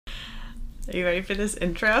Are you ready for this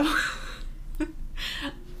intro?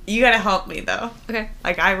 You gotta help me, though. Okay.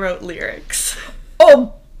 Like, I wrote lyrics.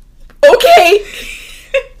 Oh, okay.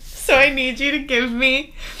 So I need you to give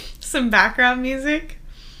me some background music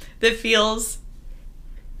that feels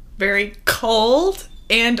very cold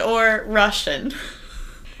and or Russian.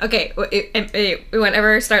 Okay,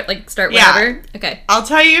 whenever, start whenever. Yeah. Okay. I'll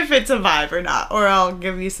tell you if it's a vibe or not, or I'll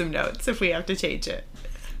give you some notes if we have to change it.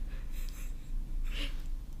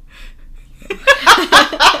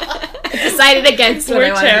 I decided against what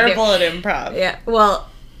I wanted to do. We're terrible at improv. Yeah, well,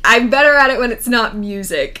 I'm better at it when it's not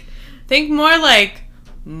music. Think more like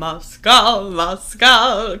Moscow,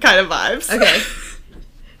 Moscow kind of vibes. Okay.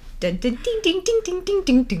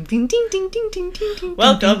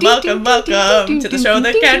 Welcome, welcome, welcome to the show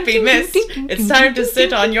that can't be missed. It's time to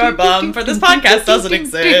sit on your bum, for this podcast doesn't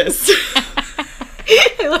exist.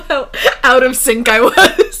 I love how out of sync I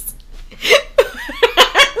was.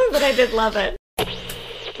 But I did love it.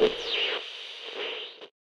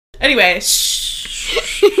 Anyway,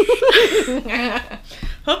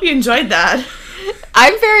 hope you enjoyed that.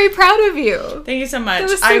 I'm very proud of you. Thank you so much. That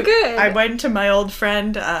was so good. I went to my old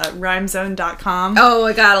friend, rhymezone.com. Oh,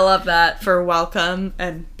 I gotta love that. For welcome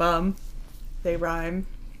and bum. They rhyme.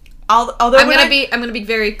 Although I'm gonna be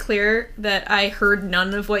very clear that I heard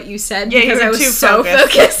none of what you said because I was too so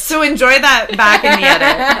focused. So enjoy that back in the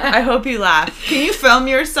edit. I hope you laugh. Can you film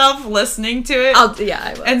yourself listening to it?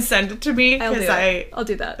 I will. And send it to me because I'll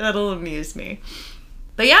do that. That'll amuse me.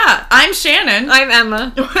 But yeah, I'm Shannon. I'm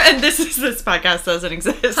Emma. And this podcast doesn't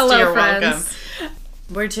exist. Hello, You're friends. welcome.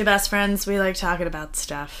 We're two best friends. We like talking about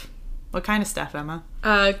stuff. What kind of stuff, Emma?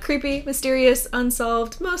 Creepy, mysterious,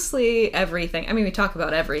 unsolved, mostly everything. I mean, we talk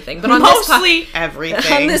about everything, but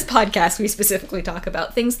everything. On this podcast, we specifically talk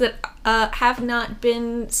about things that have not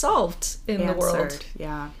been solved in the world.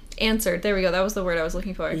 Yeah. Answered. There we go. That was the word I was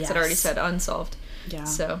looking for because it already said unsolved. Yeah.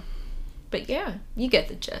 So, but yeah, you get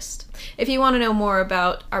the gist. If you want to know more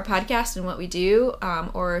about our podcast and what we do,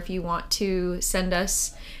 or if you want to send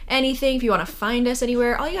us anything, if you want to find us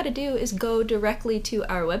anywhere, all you got to do is go directly to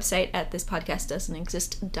our website at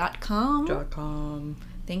thispodcastdoesn'texist.com.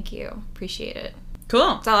 Thank you. Appreciate it.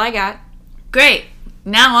 Cool. That's all I got. Great.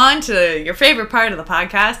 Now on to your favorite part of the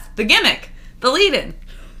podcast, the gimmick, the lead-in.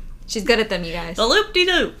 She's good at them, you guys. The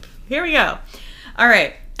loop-de-loop. Here we go. All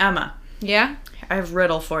right, Emma. Yeah? I have a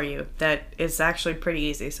riddle for you that is actually pretty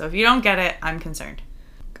easy. So if you don't get it, I'm concerned.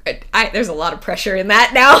 There's a lot of pressure in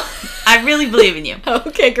that now. I really believe in you.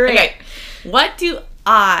 Okay, great. Okay. What will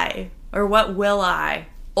I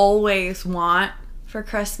always want for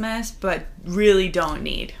Christmas, but really don't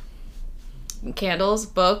need? Candles,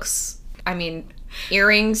 books,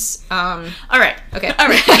 earrings. All right. Okay. All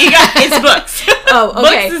right. You got it's books. Oh,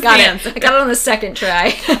 okay. Books is Got the it. answer. I got it on the second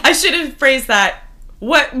try. I should have phrased that.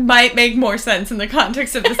 What might make more sense in the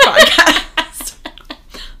context of this podcast?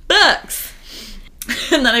 Books.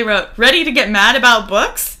 And then I wrote, ready to get mad about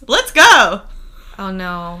books? Let's go. Oh,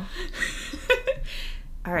 no.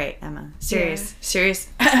 All right, Emma. Serious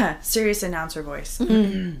announcer voice.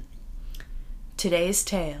 Today's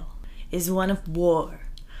tale is one of war,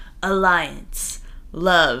 alliance,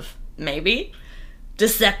 love, maybe,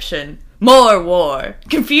 deception, more war,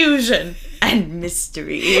 confusion, and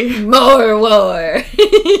mystery. More war.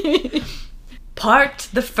 Part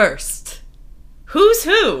the first. Who's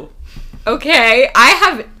who? Okay,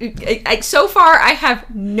 so far I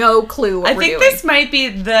have no clue what we're doing. I think this might be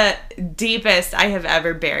the deepest I have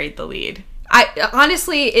ever buried the lead.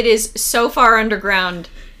 Honestly, it is so far underground.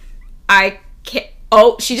 I can't.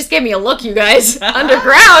 Oh, she just gave me a look, you guys.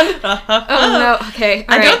 Underground. Oh no. Okay.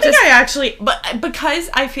 I don't think I actually, but because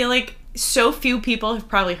I feel like so few people have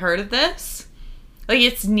probably heard of this. Like,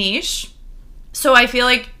 it's niche. So I feel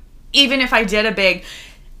like even if I did a big,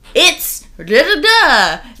 it's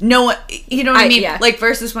da-da-da, no one, you know what I mean? Yeah. Like,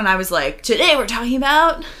 versus when I was like, today we're talking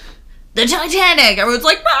about the Titanic. Everyone's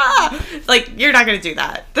like, ah! Like, you're not going to do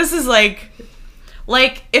that. This is like,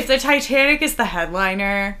 if the Titanic is the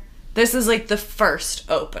headliner, this is like the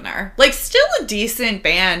first opener. Like, still a decent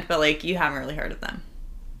band, but like, you haven't really heard of them.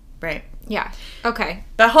 Right? Yeah. Okay.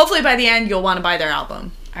 But hopefully by the end, you'll want to buy their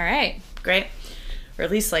album. All right. Great. Or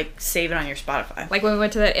at least, like, save it on your Spotify. Like when we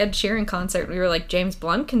went to that Ed Sheeran concert, we were like, James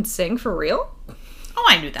Blunt can sing for real? Oh,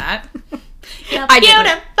 I knew that.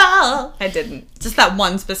 I didn't. Just that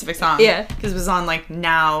one specific song. Yeah. Because it was on, like,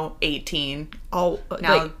 Now 18. Oh,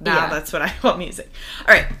 Now that's what I call music.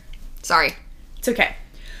 All right. Sorry. It's okay.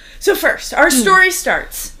 So first, our story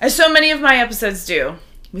starts, as so many of my episodes do,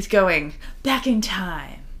 with going back in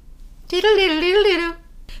time.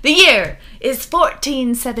 The year is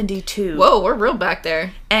 1472. Whoa, we're real back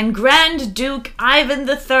there. And Grand Duke Ivan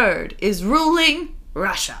III is ruling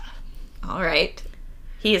Russia. All right.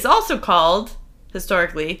 He is also called,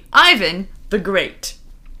 historically, Ivan the Great.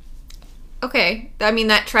 Okay. I mean,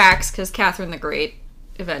 that tracks because Catherine the Great,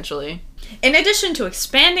 eventually. In addition to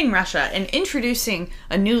expanding Russia and introducing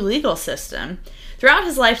a new legal system, throughout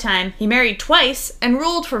his lifetime, he married twice and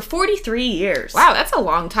ruled for 43 years. Wow, that's a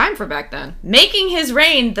long time for back then. Making his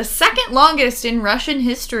reign the second longest in Russian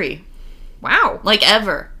history. Wow. Like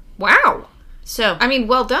ever. Wow. So, I mean,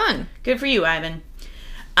 well done. good for you, Ivan.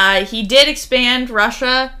 He did expand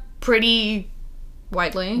Russia pretty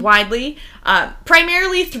Widely.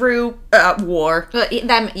 primarily through war.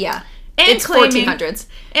 Yeah. And It's 1400s.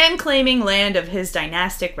 And claiming land of his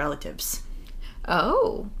dynastic relatives.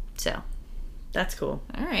 Oh. So, that's cool.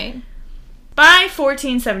 All right. By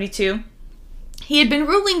 1472, he had been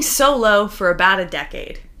ruling solo for about a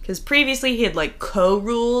decade. Because previously he had, like,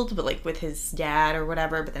 co-ruled, but, like, with his dad or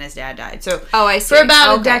whatever, but then his dad died. So, I see. for about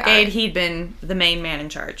a Okay, decade, right. he'd been the main man in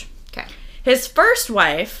charge. Okay. His first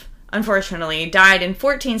wife, unfortunately, died in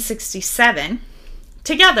 1467.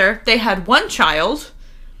 Together, they had one child,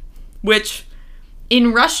 which,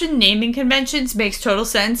 in Russian naming conventions, makes total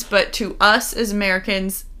sense, but to us as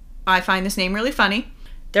Americans, I find this name really funny.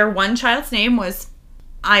 Their one child's name was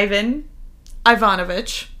Ivan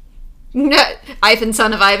Ivanovich. Ivan,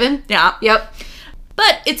 son of Ivan? Yeah. Yep.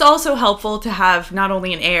 But it's also helpful to have not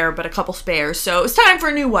only an heir, but a couple spares, so it's time for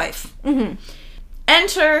a new wife. Mm-hmm.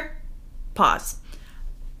 Enter, pause.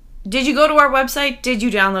 Did you go to our website? Did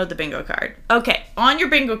you download the bingo card? Okay, on your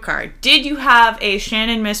bingo card, did you have a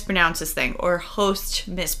Shannon mispronounces thing or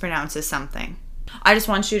host mispronounces something? I just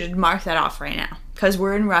want you to mark that off right now, because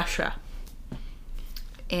we're in Russia.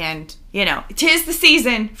 And, you know, 'tis the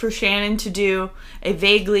season for Shannon to do a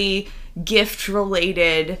vaguely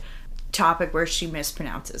gift-related topic where she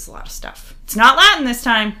mispronounces a lot of stuff. It's not Latin this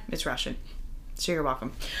time, it's Russian. So you're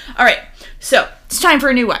welcome. All right, so it's time for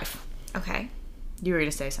a new wife. Okay. You were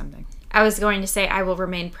going to say something. I was going to say I will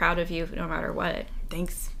remain proud of you no matter what.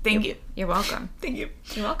 Thanks. Thank you. You're welcome. Thank you.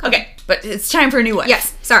 You're welcome. Okay, but it's time for a new wife.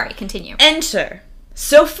 Yes. Sorry. Continue. Enter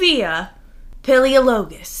Sophia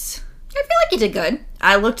Paleologus. I feel like you did good.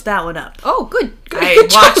 I looked that one up. Oh, good.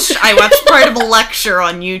 I watched part of a lecture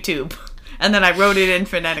on YouTube, and then I wrote it in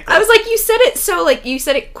phonetically. I was like, you said it so, like, you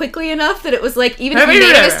said it quickly enough that it was like, even if you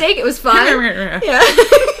made a mistake, it was fine. Yeah.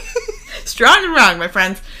 Strong and wrong, my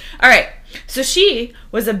friends. All right. So she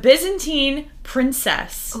was a Byzantine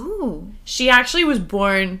princess. Ooh. She actually was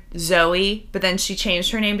born Zoe, but then she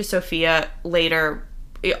changed her name to Sophia later.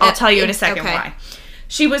 I'll tell you in a second why.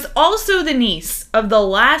 She was also the niece of the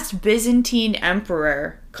last Byzantine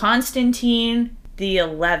emperor, Constantine the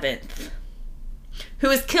 11th, who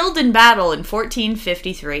was killed in battle in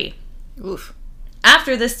 1453. Oof.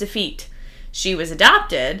 After this defeat, she was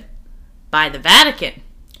adopted by the Vatican,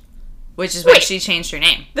 which is why she changed her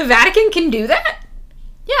name. The Vatican can do that?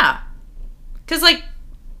 Yeah. Because, like,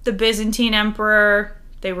 the Byzantine emperor,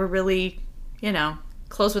 they were really, you know...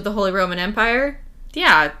 Close with the Holy Roman Empire?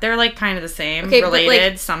 Yeah, they're, like, kind of the same. Okay,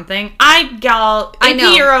 related, like, something. I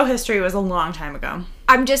know. Euro history was a long time ago.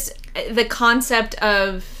 I'm just... The concept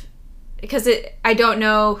of... Because I don't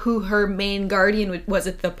know who her main guardian was.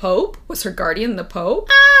 It the Pope? Was her guardian the Pope?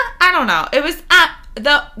 I don't know. It was...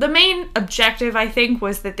 The main objective, I think,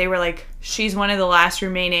 was that they were like, she's one of the last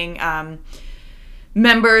remaining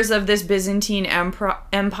members of this Byzantine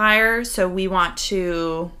empire, so we want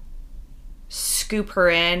to scoop her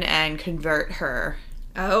in and convert her.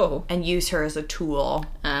 Oh. And use her as a tool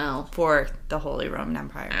for the Holy Roman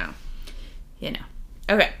Empire. Oh. You know.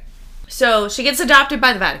 Okay. So she gets adopted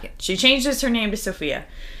by the Vatican. She changes her name to Sophia.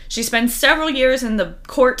 She spends several years in the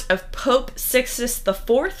court of Pope Sixtus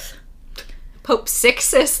IV. Pope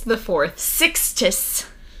Sixtus the Fourth. Sixtus.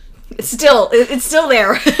 It's still there.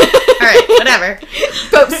 All right, whatever.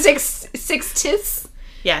 Pope Sixtus.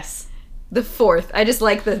 Yes. The Fourth. I just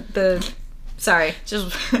like the. Sorry,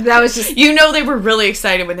 Just that was just. You know, they were really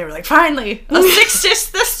excited when they were like, finally, a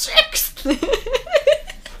Sixtus the Sixth.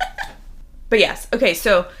 But yes, okay.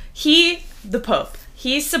 So the Pope,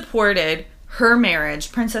 he supported her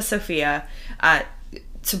marriage. Princess Sophia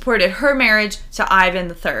supported her marriage to Ivan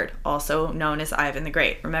III, also known as Ivan the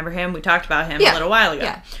Great. Remember him? We talked about him a little while ago.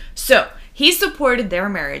 Yeah. So he supported their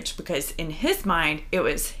marriage because in his mind, it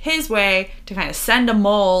was his way to kind of send a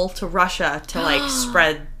mole to Russia to like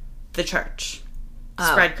spread the church,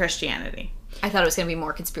 spread Christianity. I thought it was going to be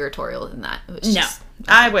more conspiratorial than that. It was No,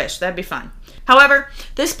 I wish. That'd be fun. However,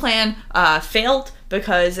 this plan failed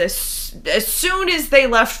because as soon as they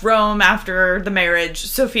left Rome after the marriage,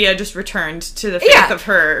 Sophia just returned to the faith of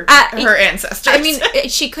her ancestors. I mean,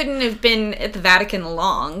 she couldn't have been at the Vatican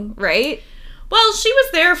long, right? Well, she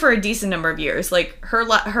was there for a decent number of years. Like,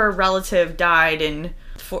 her relative died in,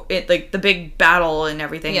 like, the big battle and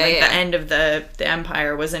everything. The end of the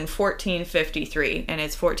empire was in 1453, and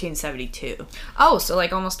it's 1472. Oh, so,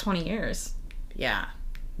 like, almost 20 years. Yeah,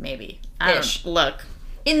 maybe. Look.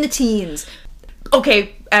 In the teens.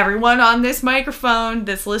 Okay, everyone on this microphone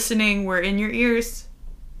that's listening, we're in your ears.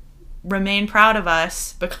 Remain proud of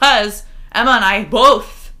us, because Emma and I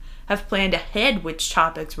both have planned ahead which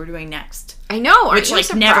topics we're doing next. I know, aren't you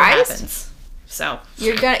surprised? Never happens. So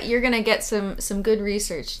you're gonna get some good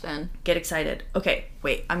research then. Get excited. Okay,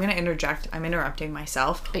 wait. I'm gonna interject. I'm interrupting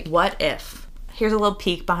myself. What if? Here's a little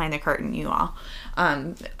peek behind the curtain, you all.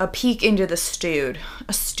 A peek into the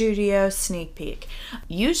a studio sneak peek.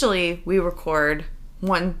 Usually we record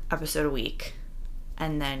one episode a week,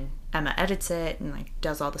 and then Emma edits it and like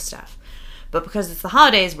does all the stuff. But because it's the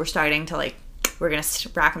holidays, we're starting to we're gonna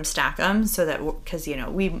rack them, stack them, so that because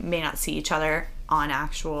we may not see each other on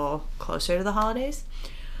actual closer to the holidays.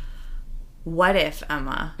 What if,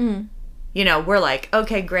 Emma? We're like,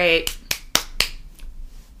 okay, great.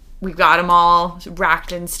 We've got them all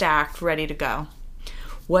racked and stacked, ready to go.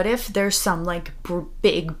 What if there's some,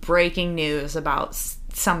 big breaking news about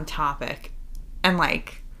some topic? And,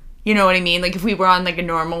 you know what I mean? Like, if we were on, a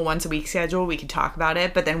normal once-a-week schedule, we could talk about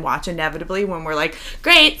it. But then watch inevitably when we're like,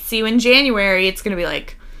 great, see you in January. It's going to be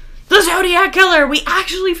like, the Zodiac Killer, we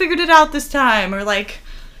actually figured it out this time. Or,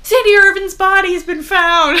 Sandy Irvin's body has been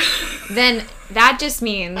found. Then that just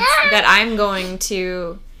means that I'm going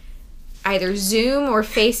to either Zoom or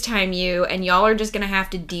FaceTime you, and y'all are just going to have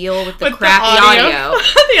to deal with the crappy audio.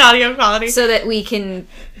 The audio quality. So that we can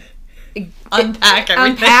unpack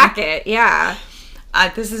everything. Unpack it, yeah.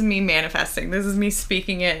 This is me manifesting. This is me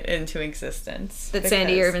speaking it into existence. That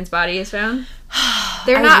Sandy Irvin's body is found?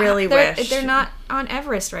 I really wish. They're not on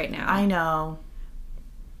Everest right now. I know.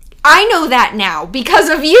 I know that now because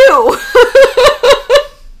of you.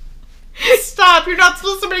 Stop, you're not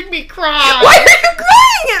supposed to make me cry. Why are you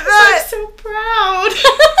crying at that? I'm so proud.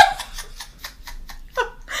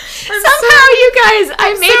 You guys,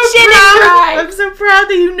 I made Shannon cry. I'm so proud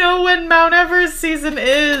that you know when Mount Everest season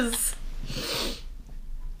is.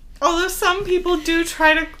 Although some people do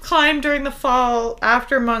try to climb during the fall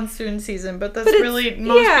after monsoon season, but most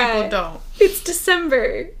people don't. It's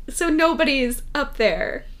December, so nobody's up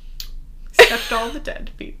there. Except all the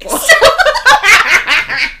dead people.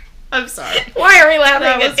 I'm sorry. Why are we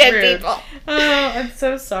laughing at dead people? Oh, I'm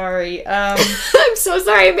so sorry. I'm so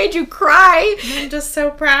sorry I made you cry. I'm just so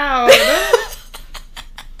proud.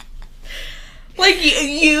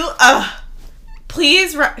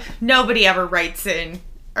 Please, nobody ever writes in.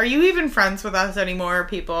 Are you even friends with us anymore,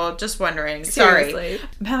 people? Just wondering. Seriously. Sorry.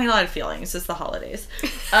 I'm having a lot of feelings. It's the holidays.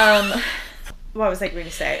 What was I going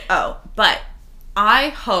to say? Oh, but I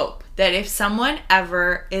hope that if someone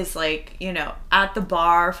ever is at the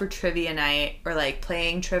bar for trivia night or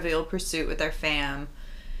playing Trivial Pursuit with their fam,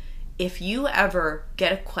 if you ever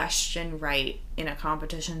get a question right in a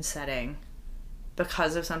competition setting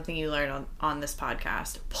because of something you learned on this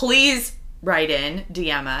podcast, please write in,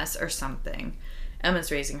 DM us or something.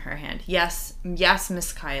 Emma's raising her hand. Yes,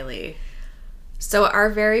 Miss Kylie. So our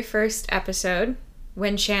very first episode,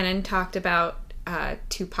 when Shannon talked about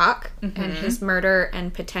Tupac and his murder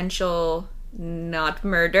and potential not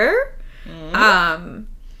murder, I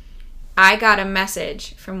got a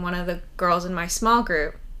message from one of the girls in my small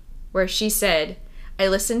group where she said, I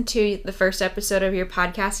listened to the first episode of your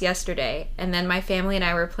podcast yesterday, and then my family and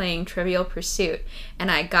I were playing Trivial Pursuit,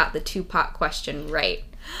 and I got the Tupac question right.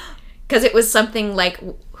 Because it was something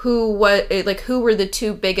who were the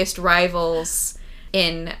two biggest rivals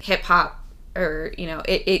in hip hop, or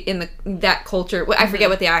in that culture. I forget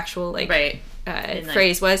what the actual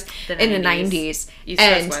phrase was in the 90s. East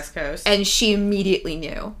Coast, West Coast. And she immediately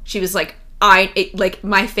knew. She was like,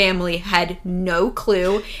 my family had no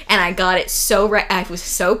clue, and I got it so right. I was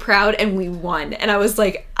so proud, and we won. And I was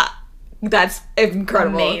like, that's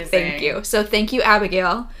incredible. Amazing. Thank you. So thank you,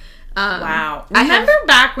 Abigail. Wow. Remember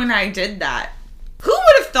back when I did that? Who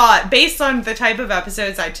would have thought, based on the type of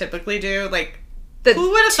episodes I typically do,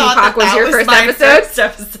 who would have thought that was your first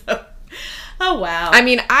episode? Oh, wow. I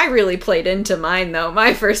mean, I really played into mine, though.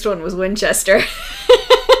 My first one was Winchester.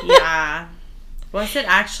 Yeah. Was it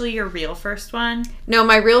actually your real first one? No,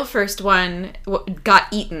 my real first one got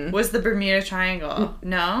eaten. Was the Bermuda Triangle?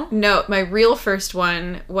 No? No, my real first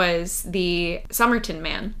one was the Somerton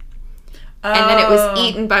Man. and then it was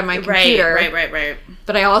eaten by my computer. Right.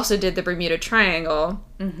 But I also did the Bermuda Triangle,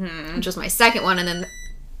 which was my second one, and then...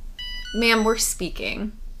 Ma'am, we're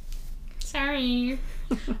speaking. Sorry.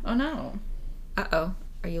 Oh, no. Uh-oh.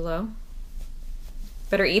 Are you low?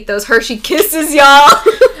 Better eat those Hershey Kisses, y'all!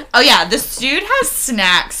 Oh, yeah. This dude has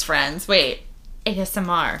snacks, friends. Wait.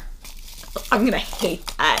 ASMR. I'm gonna hate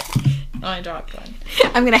that. Oh, I dropped one.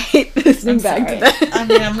 I'm gonna hate listening back to that. I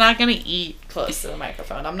mean, I'm not gonna eat close to the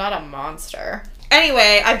microphone. I'm not a monster.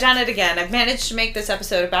 Anyway, I've done it again. I've managed to make this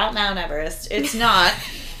episode about Mount Everest. It's not.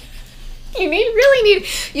 You really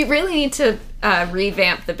need to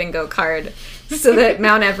revamp the bingo card so that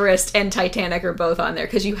Mount Everest and Titanic are both on there,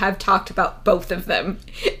 because you have talked about both of them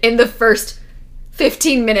in the first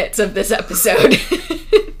 15 minutes of this episode.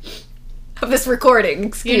 Of this recording,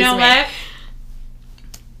 excuse me. You know what?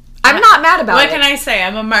 I'm not mad about it. What can I say?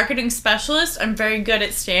 I'm a marketing specialist. I'm very good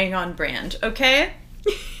at staying on brand, okay?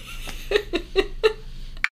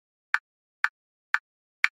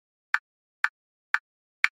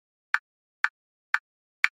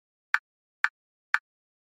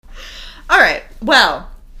 All right. Well,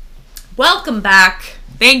 welcome back.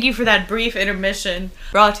 Thank you for that brief intermission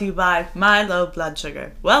brought to you by Milo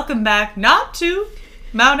Bloodsugar. Welcome back, not to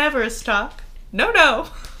Mount Everest talk. No.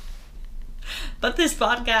 But this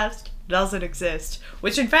podcast doesn't exist,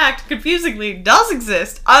 which in fact, confusingly, does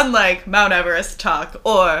exist, unlike Mount Everest talk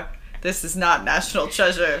or This Is Not National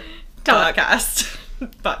Treasure podcast.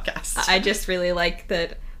 I just really like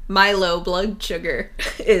that Milo Bloodsugar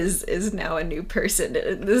is now a new person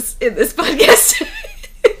in this podcast.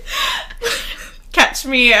 Catch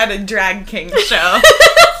me at a drag king show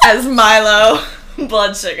as Milo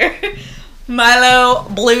Bloodsugar. Milo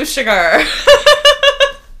Blue Sugar.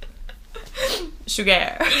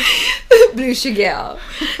 Sugar. Blue Sugar.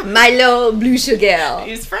 Milo Blue Sugar.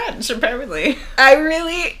 He's French, apparently. I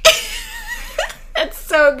really... That's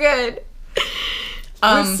so good.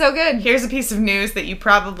 It's so good. Here's a piece of news that you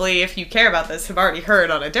probably, if you care about this, have already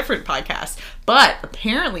heard on a different podcast. But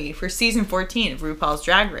apparently, for season 14 of RuPaul's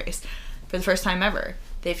Drag Race, for the first time ever,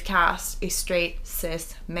 they've cast a straight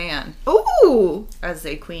cis man. Ooh! As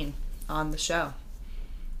a queen on the show.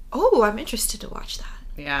 Oh, I'm interested to watch that.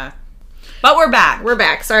 Yeah. But we're back. We're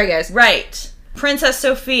back. Sorry, guys. Right. Princess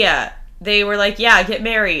Sophia. They were like, yeah, get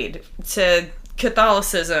married to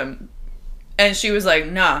Catholicism. And she was like,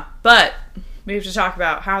 nah. But we have to talk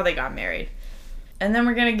about how they got married. And then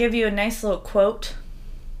we're going to give you a nice little quote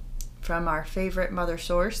from our favorite mother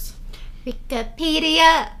source.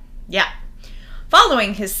 Wikipedia. Yeah.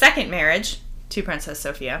 Following his second marriage to Princess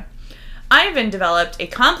Sophia, Ivan developed a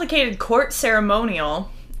complicated court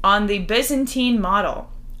ceremonial on the Byzantine model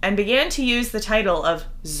and began to use the title of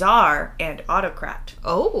Tsar and Autocrat.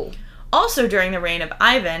 Oh. Also during the reign of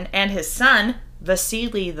Ivan and his son,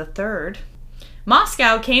 Vasily III,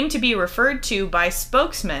 Moscow came to be referred to by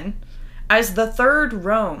spokesmen as the Third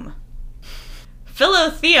Rome.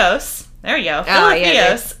 Philotheos, there you go,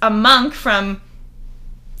 Philotheos, a monk from...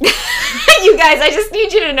 You guys, I just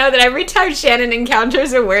need you to know that every time Shannon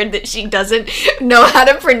encounters a word that she doesn't know how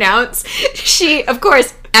to pronounce, she, of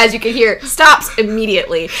course, as you can hear, stops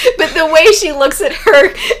immediately. But the way she looks at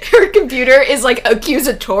her computer is like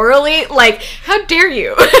accusatorily, like, how dare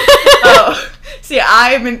you? Oh, see,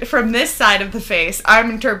 from this side of the face, I'm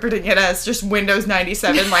interpreting it as just Windows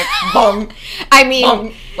 97, like, bong. I mean,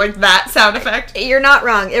 bong, like that sound effect. You're not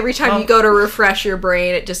wrong. Every time you go to refresh your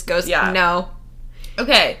brain, it just goes, no.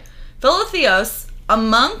 Okay, Philotheos, a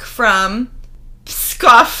monk from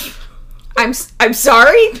Pskov. I'm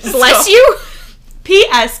sorry? Pskov. Bless you?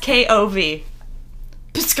 Pskov.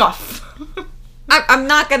 Pskov. I'm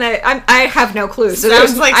not gonna... I have no clue. So that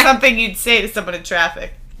was like something you'd say to someone in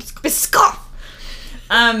traffic. Pskov.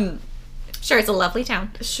 Sure, it's a lovely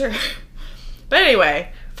town. Sure. But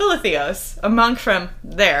anyway, Philotheos, a monk from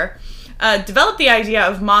there, developed the idea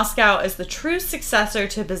of Moscow as the true successor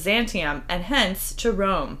to Byzantium and hence to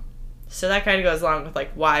Rome. So that kind of goes along with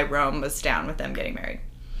like why Rome was down with them getting married.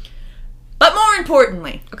 But more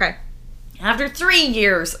importantly, okay, after 3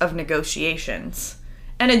 years of negotiations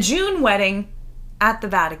and a June wedding at the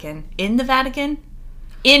Vatican, in Vatican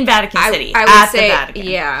City, I would at say, the Vatican,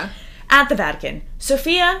 yeah, at the Vatican,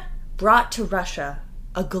 Sophia brought to Russia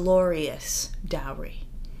a glorious dowry.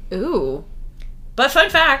 Ooh. But fun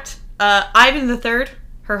fact, Ivan III,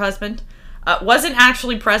 her husband, wasn't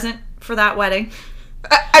actually present for that wedding.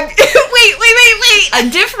 Wait. A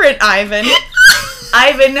different Ivan.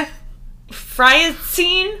 Ivan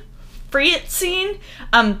Fryatzine.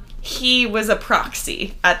 He was a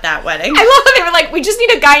proxy at that wedding. I love how they were like, we just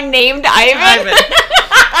need a guy named Ivan.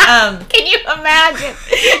 Can you imagine?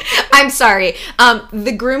 I'm sorry.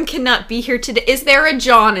 The groom cannot be here today. Is there a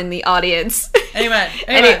John in the audience? Amen.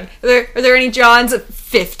 Are there any Johns?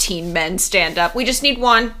 15 men stand up. We just need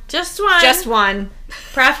one. Just one. Just one.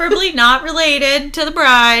 Preferably not related to the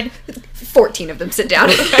bride. 14 of them sit down.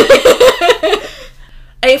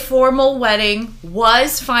 A formal wedding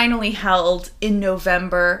was finally held in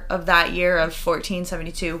November of that year of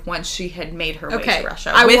 1472 once she had made her way to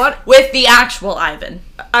Russia. With the actual Ivan.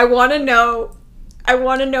 I want to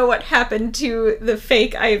know what happened to the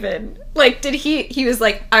fake Ivan. Like, did he was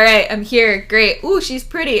like, all right, I'm here. Great. Ooh, she's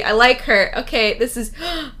pretty. I like her. Okay, this is,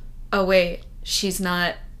 oh wait, she's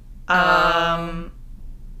not,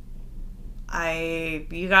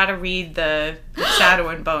 you gotta read the Shadow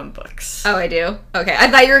and Bone books. Oh, I do? Okay.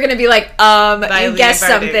 I thought you were going to be like, you guessed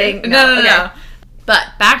something. No. But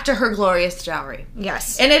back to her glorious dowry.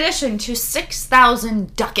 Yes. In addition to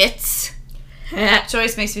 6,000 ducats, which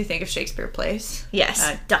always makes me think of Shakespeare plays.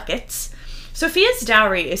 Yes. Ducats. Sophia's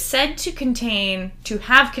dowry is said to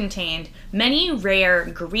have contained many rare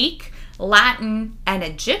Greek, Latin, and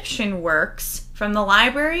Egyptian works from the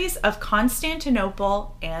libraries of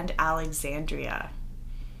Constantinople and Alexandria.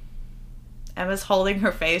 Emma's holding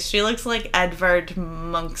her face. She looks like Edvard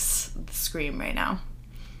Munch's Scream right now.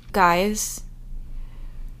 Guys.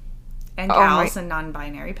 And gals and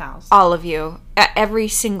non-binary pals. All of you. Every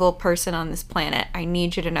single person on this planet. I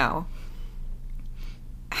need you to know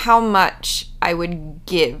how much I would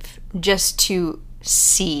give just to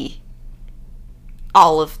see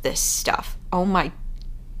all of this stuff. Oh my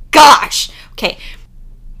gosh! Okay.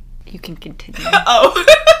 You can continue. Oh.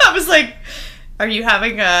 I was like, are you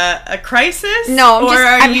having a crisis? No,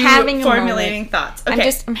 I'm just having formulating thoughts?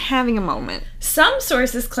 Okay. I'm having a moment. Some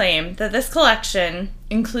sources claim that this collection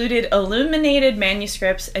included illuminated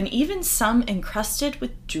manuscripts and even some encrusted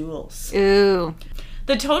with jewels. Ooh.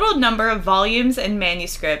 The total number of volumes and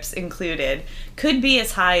manuscripts included could be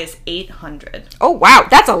as high as 800. Oh, wow.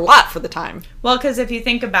 That's a lot for the time. Well, because if you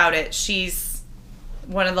think about it, she's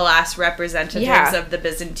one of the last representatives of the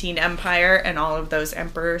Byzantine Empire, and all of those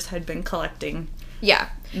emperors had been collecting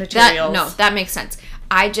materials. That makes sense.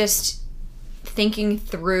 I just, thinking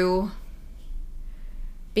through,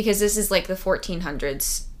 because this is like the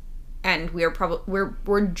 1400s, and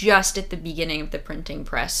we're just at the beginning of the printing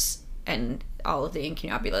press and all of the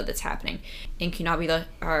incunabula that's happening. Incunabula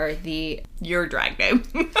are the... Your drag name.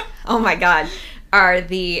 Oh my god. Are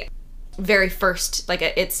the very first, like,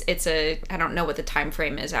 it's a, I don't know what the time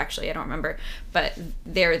frame is, actually, I don't remember, but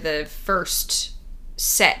they're the first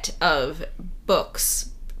set of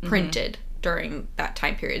books printed during that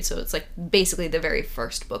time period, so it's like basically the very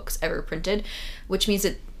first books ever printed, which means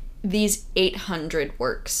that these 800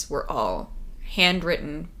 works were all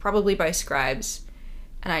handwritten, probably by scribes,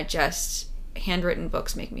 and handwritten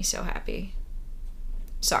books make me so happy.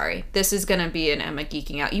 Sorry, this is gonna be an Emma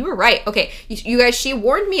geeking out. You were right. Okay, you guys, she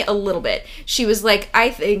warned me a little bit. She was like,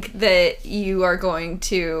 I think that you are going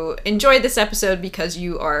to enjoy this episode because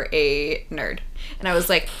you are a nerd. And I was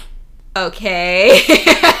like, okay.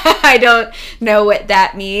 I don't know what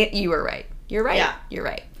that means. You were right. You're right. Yeah. You're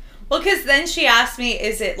right. Well, because then she asked me,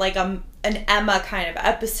 is it like an Emma kind of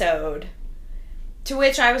episode? To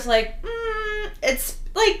which I was like, it's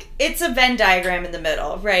a Venn diagram in the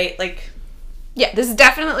middle, right? Like... Yeah, this is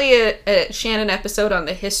definitely a Shannon episode on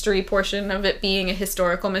the history portion of it being a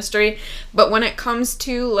historical mystery. But when it comes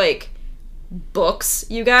to, like, books,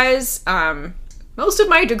 you guys, most of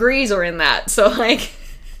my degrees are in that. So, like...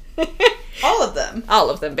 All of them. All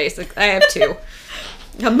of them, basically. I have 2.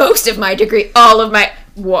 Most of my degree. I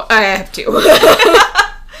have 2.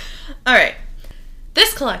 All right.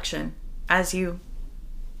 This collection, as you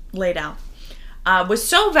laid out, was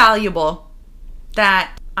so valuable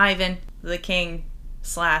that Ivan... the king /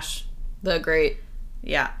 the great.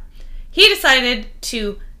 Yeah. He decided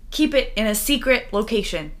to keep it in a secret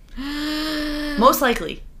location. Most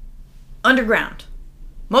likely underground.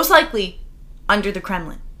 Most likely under the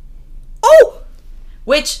Kremlin. Oh!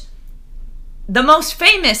 Which, the most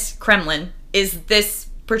famous Kremlin is this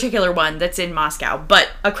particular one that's in Moscow.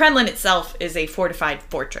 But a Kremlin itself is a fortified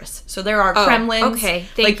fortress. So there are Kremlins. Okay,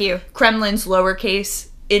 thank you. Kremlins lowercase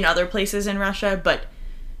in other places in Russia, but...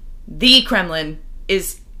 the Kremlin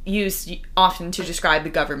is used often to describe the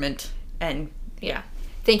government, and yeah.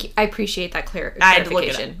 Thank you. I appreciate that clarification. I had to look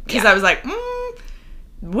at it because I was like,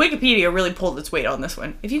 Wikipedia really pulled its weight on this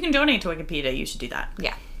one. If you can donate to Wikipedia, you should do that.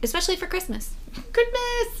 Yeah, especially for Christmas.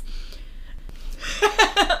 Christmas!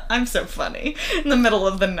 I'm so funny. In the middle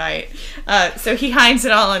of the night. So he hides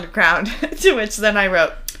it all underground, to which then I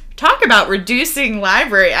wrote, talk about reducing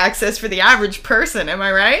library access for the average person, am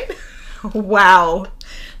I right? Wow.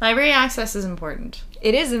 Library access is important.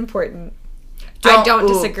 It is important. I don't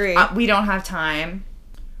disagree. We don't have time,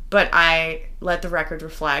 but I let the record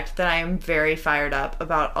reflect that I am very fired up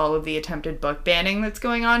about all of the attempted book banning that's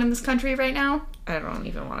going on in this country right now. I don't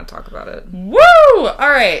even want to talk about it. Woo! All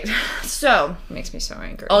right. So, it makes me so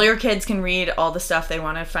angry. All your kids can read all the stuff they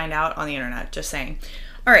want to find out on the internet, just saying.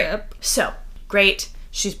 All right. Yep. So, great.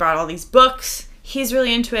 She's brought all these books. He's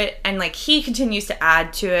really into it, and like he continues to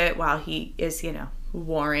add to it while he is,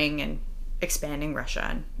 warring and expanding Russia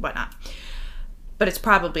and whatnot. But it's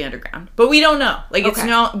probably underground. But we don't know. Like,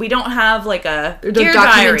 we don't have like a Dear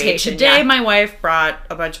Diary. Today my wife brought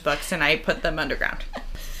a bunch of books and I put them underground.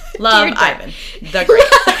 Love Ivan. The great.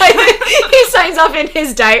 He signs off in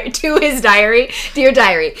his diary. Dear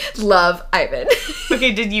Diary. Love Ivan.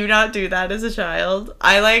 Okay, did you not do that as a child?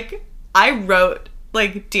 I wrote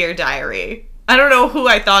Dear Diary. I don't know who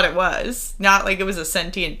I thought it was. Not like it was a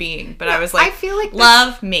sentient being, but I was like, I feel like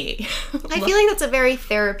love me. I feel like that's a very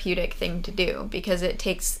therapeutic thing to do because it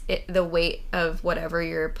takes the weight of whatever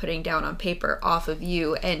you're putting down on paper off of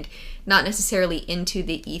you and not necessarily into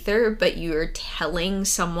the ether, but you're telling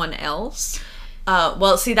someone else.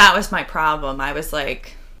 Well, see, that was my problem. I was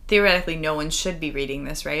like, theoretically, no one should be reading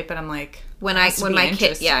this, right? But I'm like, when my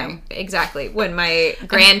kids, yeah, exactly. When my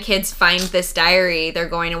grandkids find this diary, they're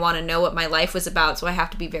going to want to know what my life was about. So I have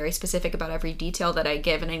to be very specific about every detail that I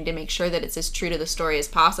give, and I need to make sure that it's as true to the story as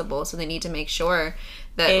possible. So they need to make sure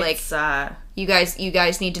that you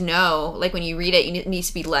guys need to know, like, when you read it, it needs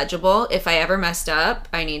to be legible. If I ever messed up,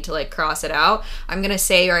 I need to cross it out. I'm gonna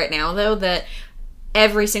say right now though that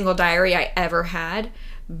every single diary I ever had,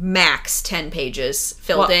 max 10 pages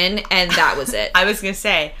filled in, and that was it. I was gonna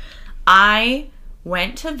say, I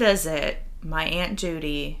went to visit my Aunt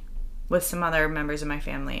Judy with some other members of my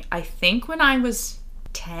family, I think when I was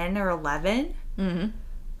 10 or 11,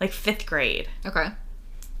 like 5th grade. Okay.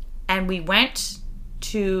 And we went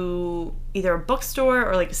to either a bookstore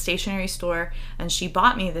or like a stationery store, and she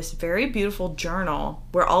bought me this very beautiful journal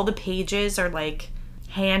where all the pages are like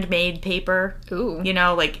handmade paper. Ooh. You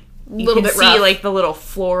know, like you little can bit see rough. like the little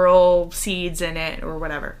floral seeds in it or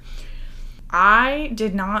whatever. I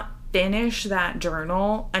did not finish that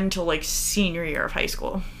journal until like senior year of high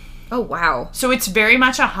school. Oh, wow. So it's very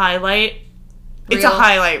much a highlight. It's a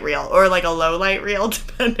highlight reel or like a low light reel,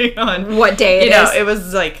 depending on what day it is. It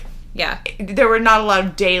was like, yeah, there were not a lot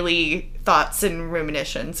of daily thoughts and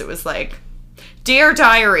ruminations. It was like, Dear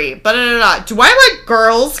Diary, do I like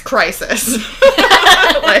girls? Crisis.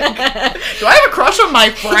 Like, do I have a crush on my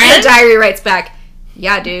friend? Dear Diary writes back,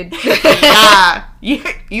 yeah, dude. Yeah.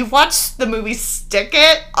 You've watched the movie Stick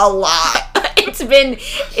It a lot. It's been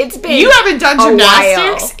You haven't done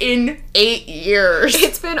gymnastics in 8 years.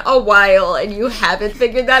 It's been a while and you haven't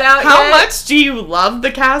figured that out How yet. much do you love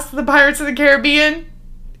the cast of the Pirates of the Caribbean?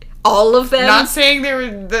 All of them. Not saying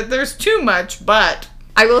that there's too much, but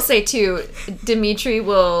I will say too, Dimitri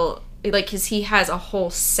will, like, because he has a whole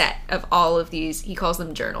set of all of these, he calls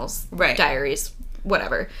them journals, right, diaries,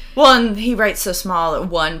 whatever. Well, and he writes so small that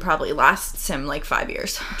one probably lasts him like 5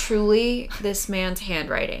 years. Truly, this man's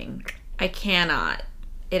handwriting, I cannot.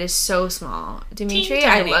 It is so small. Dimitri,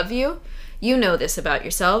 Teeny-tiny. I love you. You know this about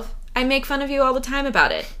yourself. I make fun of you all the time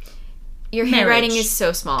about it. Your handwriting is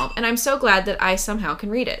so small, and I'm so glad that I somehow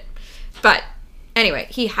can read it. But anyway,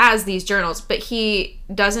 he has these journals, but he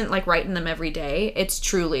doesn't like write in them every day. It's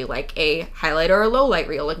truly like a highlight or a low light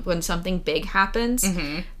reel, like when something big happens,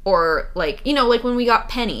 or like, you know, like when we got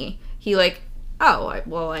Penny, he like,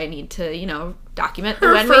 I need to, you know, document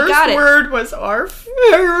her when we got it. Her first word was arf.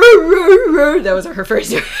 That was her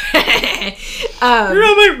first word. You're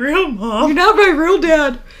not my real mom. You're not my real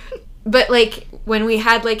dad. But like when we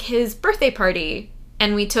had like his birthday party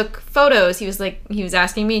and we took photos, he was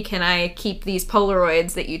asking me, can I keep these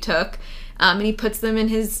Polaroids that you took? And he puts them in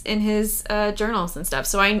his journals and stuff.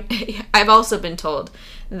 So I've also been told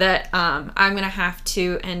that I'm gonna have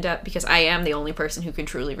to end up, because I am the only person who can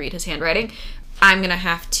truly read his handwriting, I'm gonna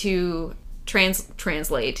have to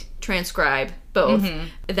transcribe both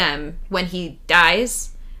them when he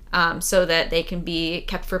dies, so that they can be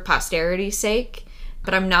kept for posterity's sake.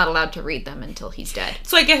 But I'm not allowed to read them until he's dead.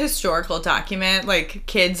 It's like a historical document. Like,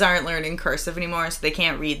 kids aren't learning cursive anymore, so they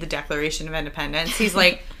can't read the Declaration of Independence. He's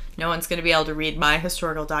like, no one's going to be able to read my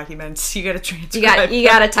historical documents. You got to transcribe. You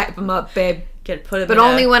got to type them up, babe. Get put them but in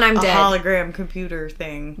only when I'm a dead. Hologram computer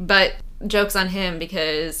thing. But joke's on him,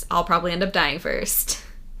 because I'll probably end up dying first.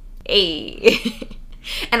 Hey.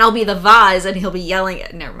 And I'll be the vase, and he'll be yelling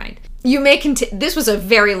at... Never mind. You may continue... This was a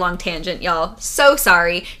very long tangent, y'all. So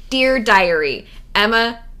sorry. Dear Diary,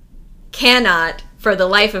 Emma cannot, for the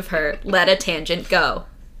life of her, let a tangent go.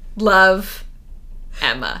 Love,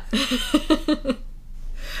 Emma.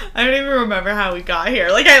 I don't even remember how we got here.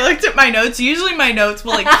 Like, I looked at my notes. Usually my notes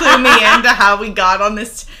will, like, clue me into how we got on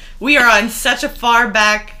this. We are on such a far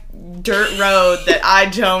back dirt road that I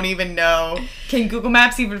don't even know. Can Google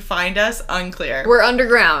Maps even find us? Unclear. We're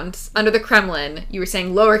underground, under the Kremlin. You were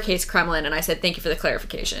saying lowercase Kremlin, and I said thank you for the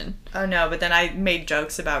clarification. Oh, no, but then I made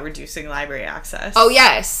jokes about reducing library access. Oh,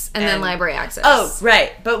 yes. And then library access. Oh,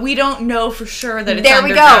 right. But we don't know for sure that it's there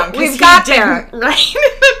underground. We go. We've got there. Right in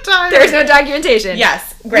the time. There's no documentation.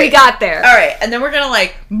 Yes. Great. We got there. All right. And then we're going to,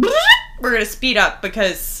 like, we're going to speed up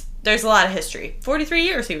because there's a lot of history. 43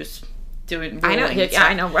 years he was doing I know. Yeah,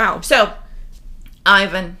 I know. Wow. So,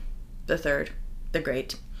 Ivan the Third, the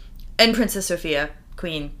Great, and Princess Sophia,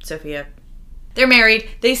 Queen Sophia, they're married.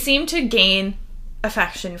 They seem to gain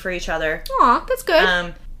affection for each other. Aw, that's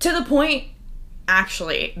good. To the point,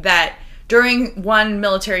 actually, that during one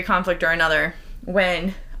military conflict or another,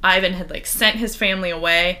 when Ivan had, like, sent his family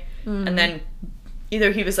away, and then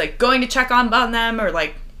either he was, like, going to check on them or,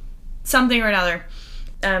 like, something or another,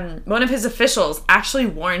 one of his officials actually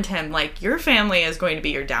warned him, like, your family is going to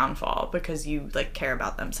be your downfall because you, like, care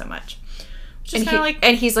about them so much. Which is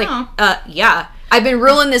and he's like, yeah, I've been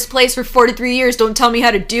ruling this place for 43 years. Don't tell me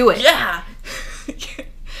how to do it. Yeah.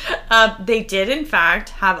 They did, in fact,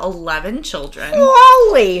 have 11 children.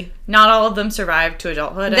 Holy! Not all of them survived to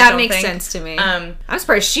adulthood, That makes sense to me. I'm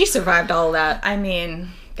surprised she survived all of that. I mean,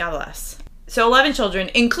 God bless. So 11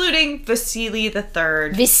 children, including Vasily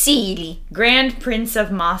III. Vasily. Grand Prince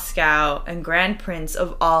of Moscow and Grand Prince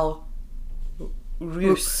of all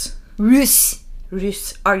Rus. R-U-S.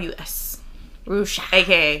 Russia.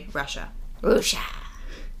 A.K.A. Russia. Russia.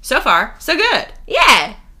 So far, so good.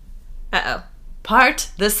 Yeah. Uh-oh.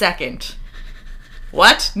 Part the second.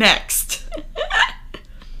 What next?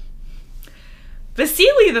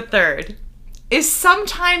 Vasily III is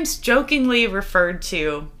sometimes jokingly referred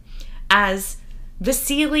to as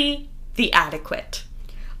Vasily the Adequate.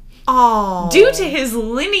 Oh. Due to his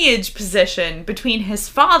lineage position between his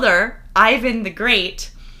father, Ivan the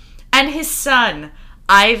Great, and his son,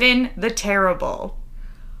 Ivan the Terrible.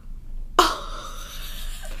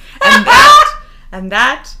 And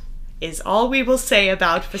that is all we will say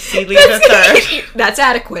about Vasily III. That's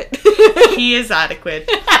adequate. He is adequate.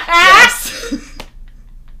 Yes.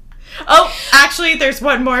 Oh, actually, there's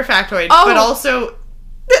one more factoid, but also...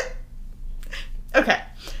 Okay.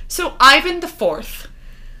 So, Ivan IV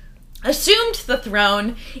assumed the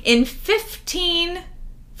throne in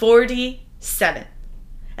 1547,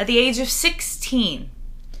 at the age of 16,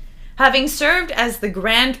 having served as the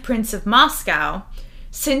Grand Prince of Moscow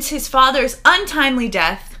since his father's untimely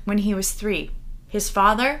death when he was 3. His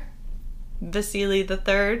father, Vasily III.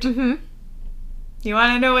 Mm-hmm. You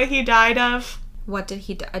want to know what he died of? What did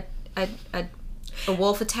he die? A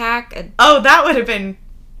wolf attack? That would have been...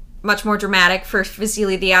 much more dramatic for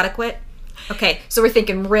Vasily the Adequate. Okay, so we're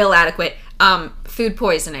thinking real adequate. Food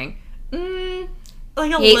poisoning.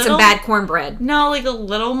 Like he ate some bad cornbread. No, like a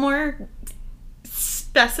little more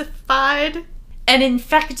specified. An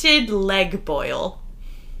infected leg boil.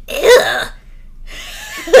 Ugh.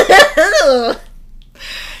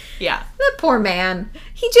 Yeah. That poor man.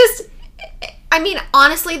 He just... I mean,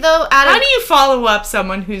 honestly, though... How do you follow up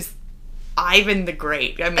someone who's Ivan the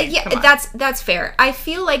Great? I mean, yeah, come on. that's fair. I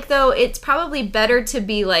feel like, though, it's probably better to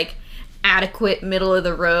be, like, adequate middle of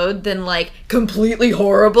the road than, like, completely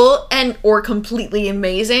horrible or completely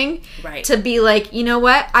amazing. Right. To be like, you know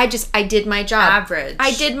what? I did my job. Average.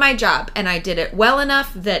 I did my job, and I did it well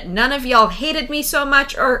enough that none of y'all hated me so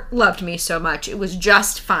much or loved me so much. It was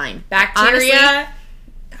just fine. Bacteria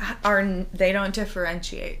they don't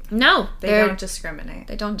differentiate. No. They don't discriminate.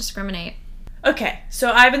 They don't discriminate. Okay,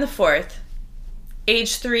 so Ivan IV,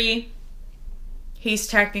 age 3, he's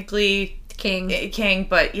technically king,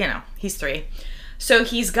 but, you know, he's 3. So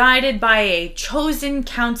he's guided by a chosen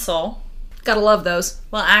council. Gotta love those.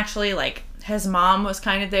 Well, actually, like, his mom was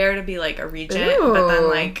kind of there to be, like, a regent, but then,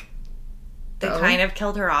 like, they kind of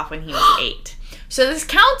killed her off when he was 8. So this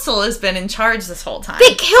council has been in charge this whole time.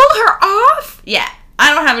 They killed her off? Yeah.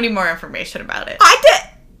 I don't have any more information about it.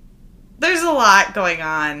 There's a lot going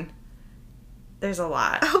on. There's a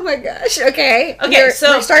lot. Oh my gosh. Okay. Okay,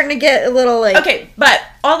 so... we're starting to get a little, like... Okay, but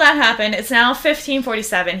all that happened. It's now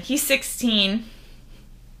 1547. He's 16.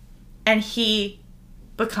 And he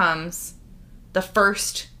becomes the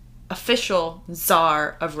first official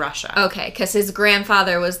Tsar of Russia. Okay, because his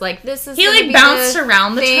grandfather was like, this is... He, like, bounced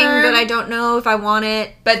around the term. But I don't know if I want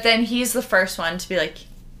it. But then he's the first one to be like,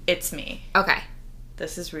 it's me. Okay.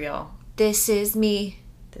 This is real. This is me.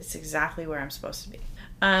 This is exactly where I'm supposed to be.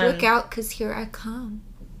 Look out, because here I come.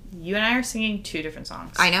 You and I are singing 2 different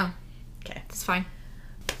songs. I know. Okay. It's fine.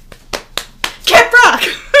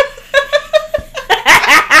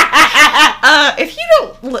 If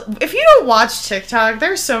you don't watch TikTok,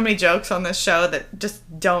 there's so many jokes on this show that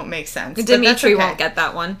just don't make sense. Dimitri won't get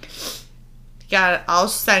that one. Yeah, I'll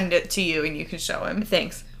send it to you and you can show him.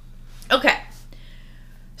 Thanks. Okay.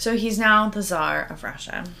 So he's now the Tsar of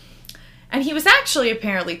Russia. And he was actually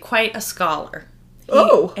apparently quite a scholar.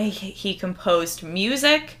 He composed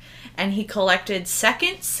music, and he collected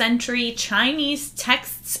 2nd century Chinese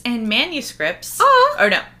texts and manuscripts. Oh. Or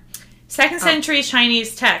no. 2nd century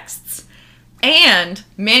Chinese texts and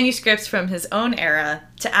manuscripts from his own era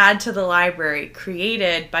to add to the library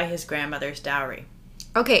created by his grandmother's dowry.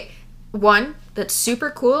 Okay. 1, that's super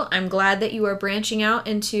cool. I'm glad that you are branching out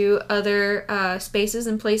into other spaces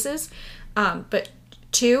and places. But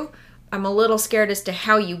 2, I'm a little scared as to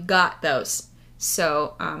how you got those.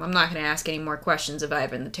 So I'm not going to ask any more questions of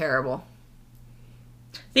Ivan the Terrible.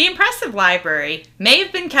 The impressive library may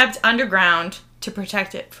have been kept underground to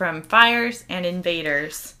protect it from fires and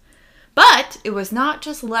invaders. But it was not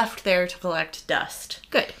just left there to collect dust.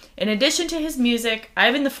 Good. In addition to his music,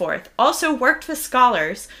 Ivan IV also worked with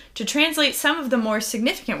scholars to translate some of the more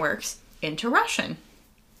significant works into Russian.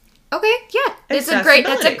 Okay, yeah. That's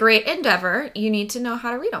a great endeavor. You need to know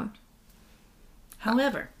how to read them.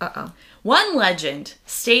 However, one legend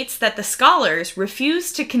states that the scholars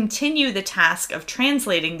refused to continue the task of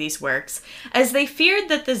translating these works as they feared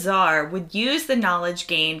that the Tsar would use the knowledge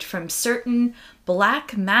gained from certain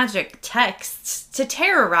black magic texts to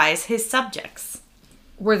terrorize his subjects.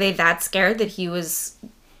 Were they that scared that he was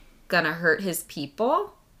gonna hurt his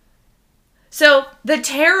people? So, the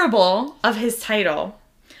terrible of his title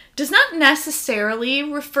does not necessarily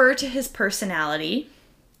refer to his personality,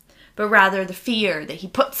 but rather the fear that he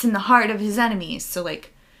puts in the heart of his enemies. So,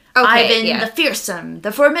 like, Ivan the Fearsome,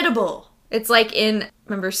 the Formidable. It's like in,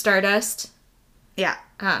 remember Stardust? Yeah.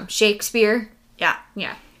 Shakespeare? Yeah.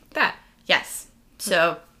 Yeah. That. Yes.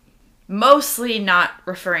 So, mostly not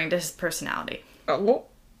referring to his personality. Oh.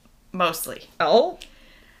 Mostly. Oh.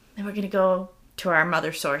 And we're going to go to our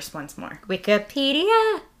mother source once more.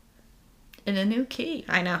 Wikipedia. In a new key.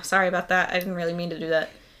 I know. Sorry about that. I didn't really mean to do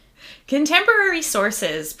that. Contemporary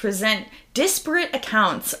sources present disparate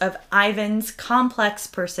accounts of Ivan's complex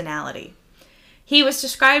personality. He was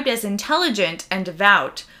described as intelligent and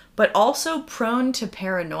devout, but also prone to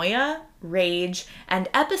paranoia, rage, and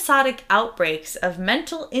episodic outbreaks of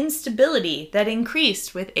mental instability that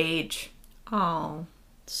increased with age. Oh.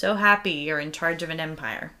 So happy you're in charge of an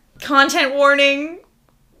empire. Content warning.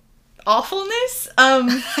 Awfulness?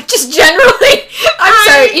 Just generally. I'm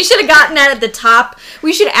sorry. You should have gotten that at the top.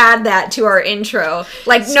 We should add that to our intro.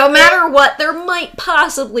 Like, no matter what, there might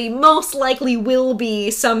possibly, most likely will be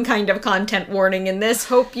some kind of content warning in this.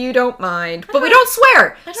 Hope you don't mind. But we don't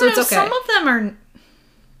swear, so it's okay. Some of them are...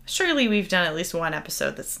 Surely we've done at least one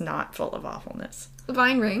episode that's not full of awfulness.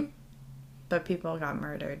 Vine Ring. But people got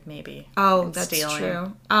murdered, maybe. Oh, that's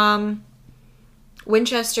true.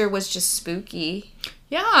 Winchester was just spooky.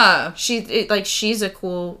 Yeah. She's a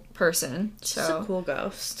cool person. She's a cool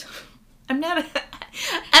ghost. I'm a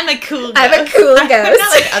cool ghost. I'm a cool ghost. I'm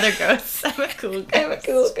not like other ghosts. I'm a cool ghost. I'm a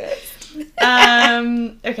cool ghost.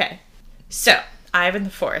 Okay. So, Ivan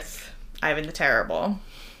IV, Ivan the Terrible.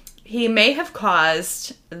 He may have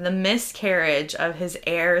caused the miscarriage of his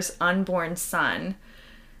heir's unborn son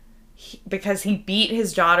because he beat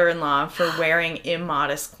his daughter-in-law for wearing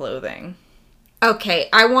immodest clothing. Okay,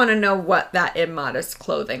 I want to know what that immodest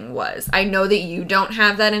clothing was. I know that you don't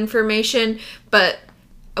have that information, but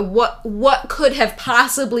what could have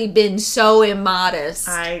possibly been so immodest?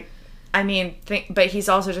 But he's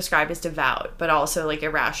also described as devout, but also like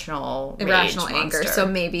irrational anger. Monster. So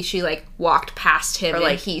maybe she like walked past him, or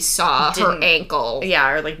like he saw her ankle. Yeah,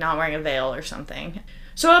 or like not wearing a veil or something.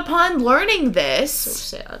 So upon learning this,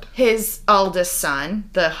 so sad. His eldest son,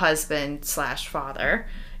 the husband/father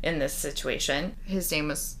in this situation, his name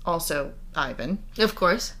was also Ivan. Of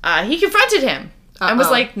course. He confronted him and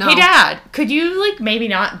was like, "Hey, Dad, could you like maybe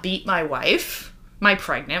not beat my wife, my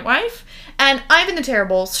pregnant wife?" And Ivan the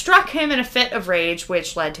Terrible struck him in a fit of rage,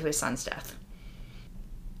 which led to his son's death.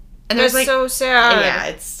 And that's like, so sad. Yeah,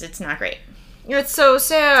 it's not great. It's so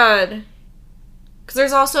sad. Because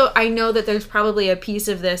there's also, I know that there's probably a piece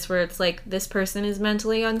of this where it's like, this person is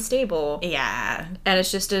mentally unstable. Yeah. And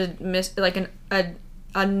it's just a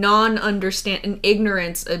non-understand, an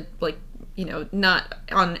ignorance, like, you know, not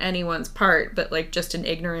on anyone's part, but like just an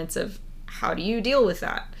ignorance of how do you deal with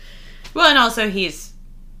that? Well, and also he's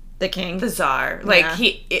the king, the czar. Like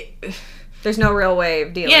there's no real way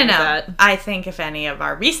of dealing with that. I think if any of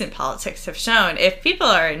our recent politics have shown, if people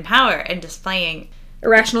are in power and displaying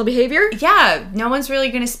irrational behavior, no one's really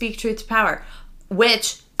going to speak truth to power,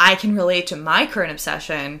 which I can relate to my current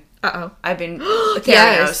obsession Uh-oh. I've been Theranos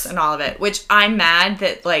Yes. and all of it, which I'm mad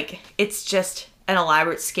that, like, it's just an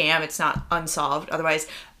elaborate scam. It's not unsolved. Otherwise,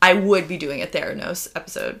 I would be doing a Theranos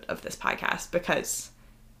episode of this podcast because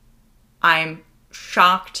I'm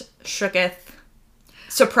shocked, shooketh,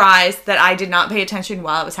 surprised that I did not pay attention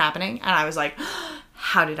while it was happening. And I was like,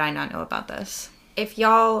 how did I not know about this? If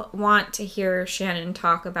y'all want to hear Shannon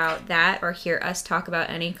talk about that or hear us talk about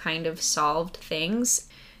any kind of solved things,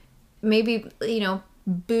 maybe,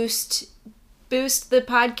 boost the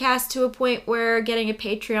podcast to a point where getting a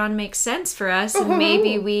Patreon makes sense for us, and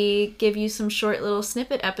maybe we give you some short little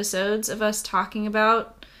snippet episodes of us talking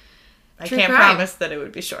about I true can't crime. promise that it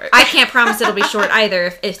would be short. I can't promise it'll be short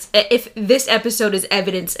either. If this episode is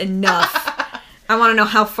evidence enough, I want to know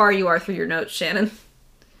how far you are through your notes, Shannon.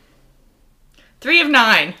 3 of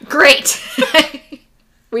 9. Great.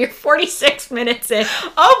 We're 46 minutes in.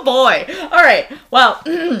 Oh boy. All right. Well,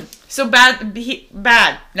 so bad,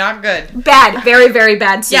 not good. Bad. Very, very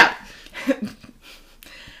bad soup. Yeah.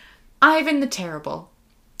 Ivan the Terrible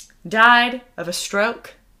died of a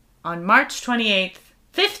stroke on March 28th,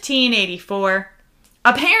 1584,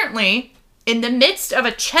 apparently in the midst of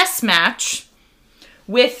a chess match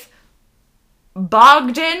with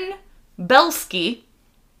Bogdan Belsky,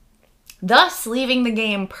 thus leaving the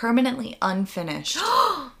game permanently unfinished.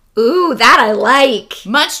 Ooh, that I like.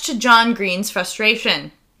 Much to John Green's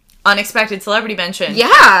frustration. Unexpected celebrity mention.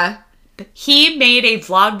 Yeah. He made a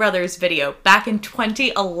Vlogbrothers video back in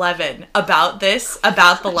 2011 about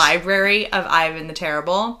the library of Ivan the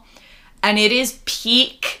Terrible. And it is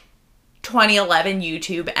peak 2011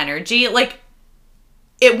 YouTube energy. Like,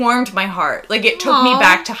 it warmed my heart. Like, it took me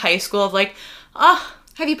back to high school of like, oh.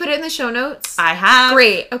 Have you put it in the show notes? I have.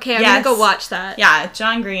 Great. Okay, I'm gonna go watch that. Yeah,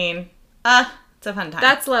 John Green. It's a fun time.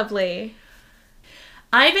 That's lovely.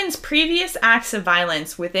 Ivan's previous acts of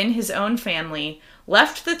violence within his own family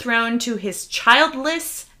left the throne to his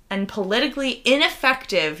childless and politically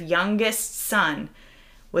ineffective youngest son,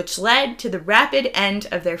 which led to the rapid end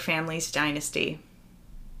of their family's dynasty.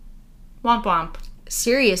 Womp womp.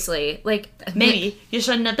 Seriously, like... Maybe you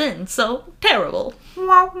shouldn't have been so terrible.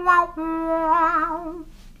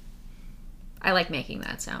 I like making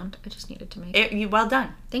that sound. I just needed to make it. Well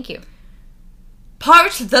done. Thank you.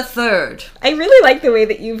 Part the third. I really like the way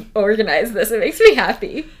that you've organized this. It makes me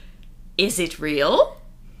happy. Is it real?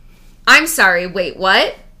 I'm sorry, wait,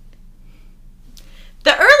 what?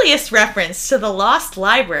 The earliest reference to the lost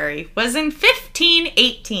library was in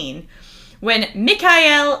 1518, when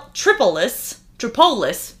Mikhail Tripolis,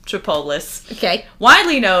 Okay.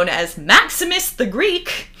 widely known as Maximus the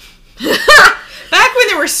Greek, back when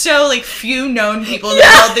there were so, like, few known people in the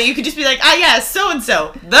world that you could just be like, yes,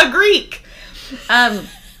 so-and-so, the Greek,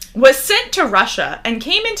 was sent to Russia and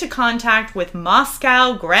came into contact with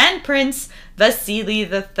Moscow Grand Prince Vasily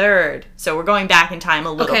III. So we're going back in time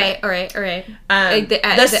a little bit. All right.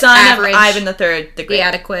 The son average, of Ivan III the Great. The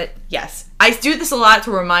adequate. Yes. I do this a lot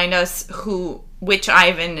to remind us which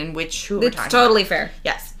Ivan and who we're talking about. It's totally fair.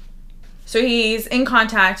 Yes. So he's in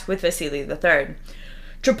contact with Vasily III.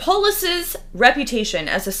 Tripolis's reputation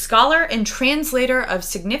as a scholar and translator of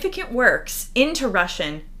significant works into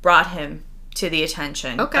Russian brought him to the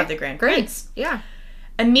attention of the Grand Prince. Yeah.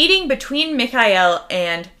 A meeting between Mikhail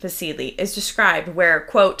and Vasily is described where,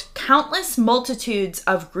 quote, countless multitudes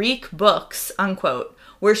of Greek books, unquote,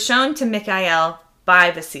 were shown to Mikhail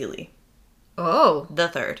by Vasily. Oh. The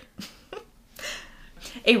third.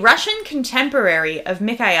 A Russian contemporary of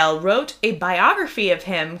Mikhail wrote a biography of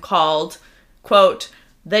him called, quote,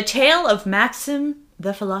 The Tale of Maxim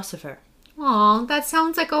the Philosopher. Aw, that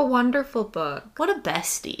sounds like a wonderful book. What a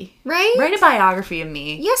bestie. Right? Write a biography of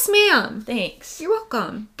me. Yes, ma'am. Thanks. You're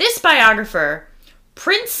welcome. This biographer,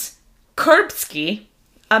 Prince Kurbsky,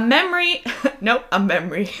 a memory. I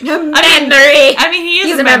mean, he is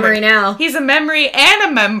He's a a memory now. He's a memory and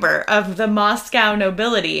a member of the Moscow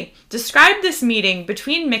nobility. Described this meeting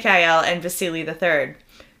between Mikhail and Vasily III.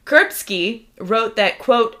 Kurbsky wrote that,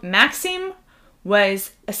 quote, Maxim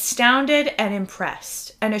was astounded and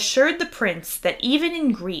impressed, and assured the prince that even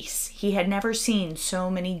in Greece he had never seen so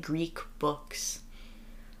many Greek books.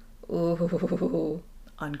 Ooh.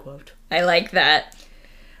 Unquote. I like that.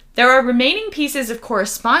 There are remaining pieces of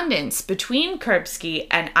correspondence between Kurbsky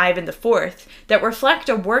and Ivan IV that reflect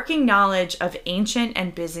a working knowledge of ancient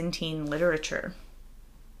and Byzantine literature.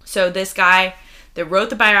 So this guy that wrote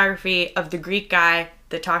the biography of the Greek guy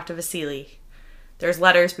that talked to Vasily, there's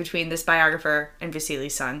letters between this biographer and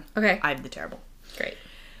Vasily's son, Ivan the Terrible. Great.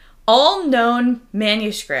 All known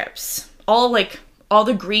manuscripts, all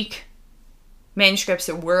the Greek manuscripts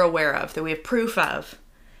that we're aware of, that we have proof of,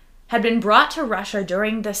 had been brought to Russia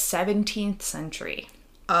during the 17th century.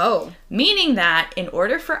 Oh. Meaning that in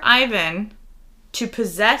order for Ivan to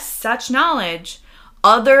possess such knowledge,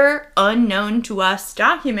 other unknown to us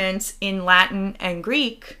documents in Latin and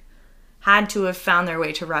Greek had to have found their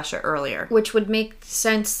way to Russia earlier. Which would make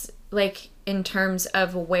sense, like, in terms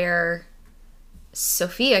of where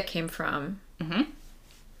Sophia came from. Mm-hmm.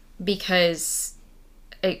 Because,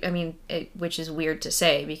 which is weird to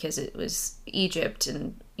say because it was Egypt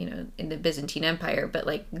and, in the Byzantine Empire, but,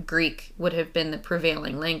 like, Greek would have been the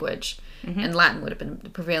prevailing language, and Latin would have been the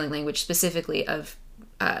prevailing language specifically of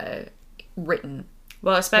written.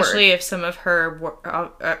 Well, especially if some of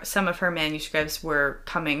her manuscripts were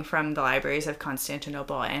coming from the libraries of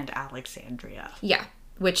Constantinople and Alexandria. Yeah,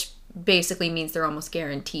 which basically means they're almost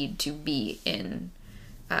guaranteed to be in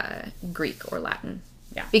Greek or Latin.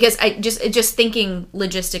 Yeah, because I just thinking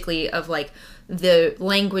logistically of like the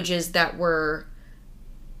languages that were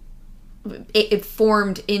it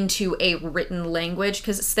formed into a written language,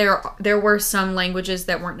 because there were some languages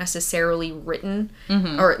that weren't necessarily written,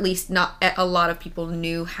 or at least not a lot of people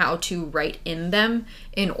knew how to write in them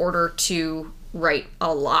in order to write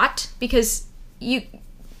a lot, because you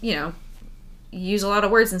use a lot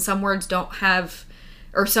of words and some words don't have,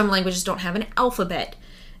 or some languages don't have an alphabet,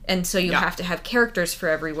 and so you have to have characters for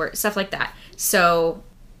every word, stuff like that. So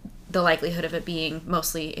the likelihood of it being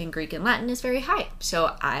mostly in Greek and Latin is very high.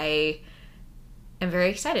 So I am very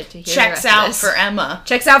excited to hear Checks the rest out of this. for Emma.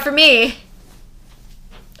 Checks out for me.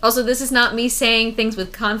 Also, this is not me saying things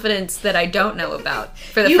with confidence that I don't know about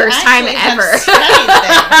for the first time ever.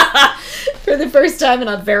 For the first time in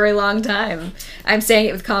a very long time. I'm saying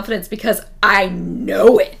it with confidence because I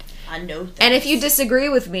know it. I know that. And if you disagree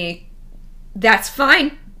with me, that's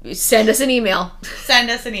fine. Send us an email. Send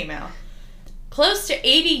us an email. Close to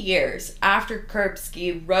 80 years after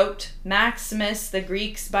Kurbsky wrote Maximus the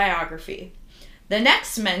Greek's biography, the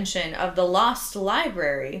next mention of the lost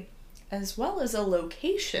library, as well as a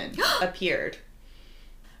location, appeared.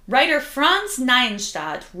 Writer Franz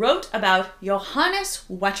Nyenstadt wrote about Johannes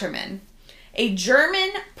Wettermann, a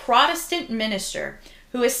German Protestant minister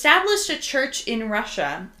who established a church in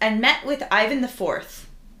Russia and met with Ivan IV,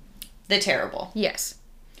 the Terrible. Yes.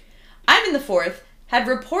 Ivan IV had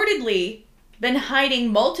reportedly been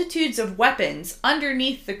hiding multitudes of weapons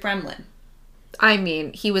underneath the Kremlin. I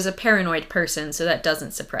mean, he was a paranoid person, so that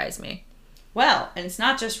doesn't surprise me. Well, and it's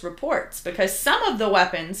not just reports, because some of the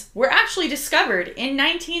weapons were actually discovered in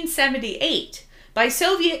 1978 by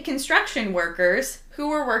Soviet construction workers who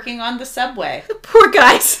were working on the subway. Poor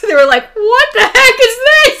guys. They were like, what the heck is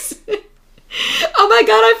this? Oh my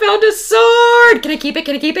god, I found a sword! Can I keep it?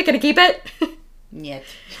 Can I keep it? Can I keep it? Niet.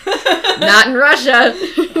 Not in Russia.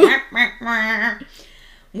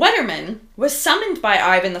 Wettermann was summoned by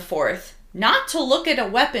Ivan IV not to look at a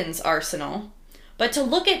weapons arsenal, but to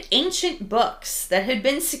look at ancient books that had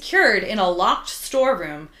been secured in a locked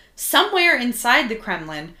storeroom somewhere inside the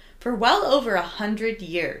Kremlin for well over 100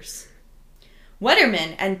 years.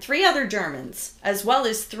 Wettermann and 3 other Germans, as well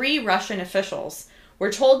as 3 Russian officials,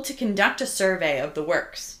 were told to conduct a survey of the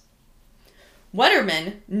works.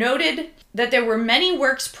 Wettermann noted that there were many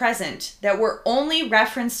works present that were only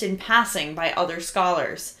referenced in passing by other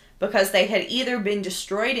scholars because they had either been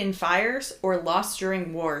destroyed in fires or lost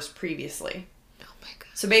during wars previously. Oh my god.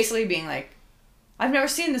 So basically being like, I've never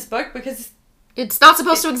seen this book because it's not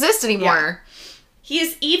supposed to exist anymore. Yeah. He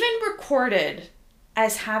is even recorded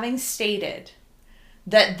as having stated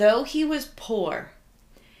that though he was poor,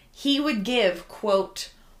 he would give,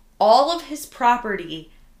 quote, all of his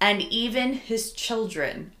property and even his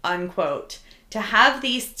children, unquote, to have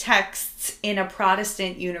these texts in a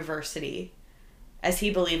Protestant university, as he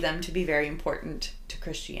believed them to be very important to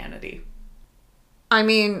Christianity. I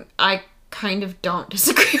mean, I kind of don't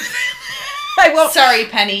disagree with him. I won't. Sorry,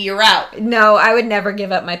 Penny, you're out. No, I would never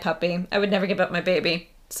give up my puppy. I would never give up my baby.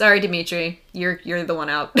 Sorry, Dimitri. You're the one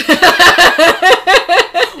out.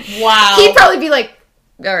 Wow. He'd probably be like,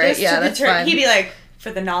 all right, yeah, that's fine. He'd be like,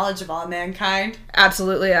 for the knowledge of all mankind.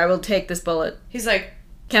 Absolutely, I will take this bullet. He's like,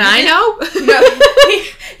 can I know? No.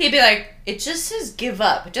 He'd be like, it just says give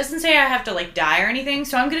up. It doesn't say I have to, like, die or anything,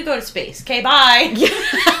 so I'm going to go to space. Okay, bye.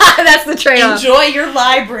 That's the trade-off. Enjoy your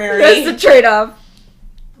library. That's the trade-off.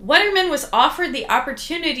 Wettermann was offered the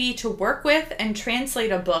opportunity to work with and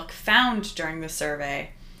translate a book found during the survey,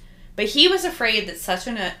 but he was afraid that such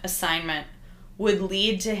an assignment would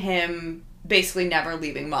lead to him basically never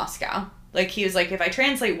leaving Moscow. Like, he was like, if I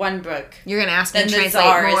translate one book, you're going to ask me to translate the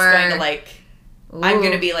Tsar more. is going to, like, Ooh. I'm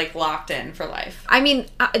going to be, like, locked in for life. I mean,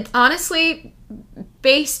 honestly,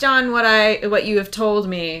 based on what you have told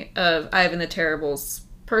me of Ivan the Terrible's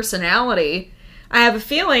personality, I have a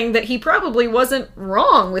feeling that he probably wasn't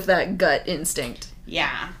wrong with that gut instinct.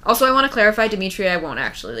 Yeah. Also, I want to clarify, Dimitri, I won't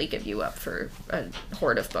actually give you up for a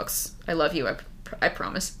horde of books. I love you. I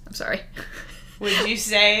promise. I'm sorry. Would you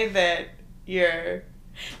say that you're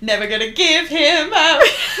never gonna give him up,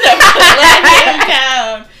 never gonna let him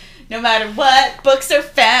down, no matter what books are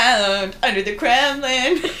found under the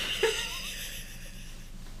Kremlin?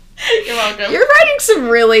 You're welcome. You're writing some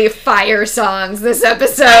really fire songs this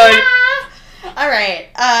episode. All right.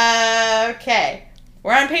 Okay.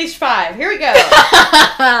 We're on page 5. Here we go.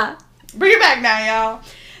 Bring it back now, y'all.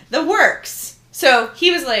 The works. So he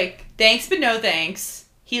was like, thanks, but no thanks.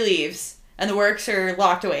 He leaves. And the works are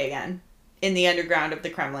locked away again in the underground of the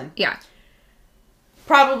Kremlin. Yeah.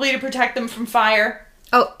 Probably to protect them from fire.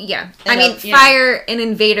 Oh, yeah. And I mean, fire and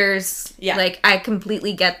invaders. Yeah. Like, I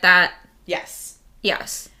completely get that. Yes.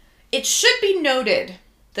 Yes. It should be noted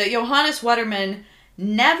that Johannes Wetterman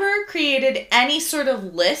never created any sort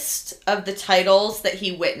of list of the titles that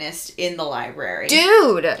he witnessed in the library.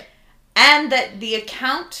 Dude! And that the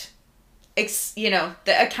account, the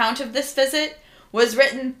account of this visit was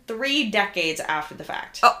written 3 decades after the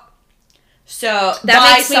fact. Oh. So, that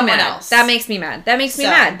by makes me someone mad. else. That makes me mad. That makes me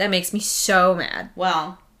mad. That makes me so mad.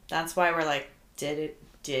 Well, that's why we're like, did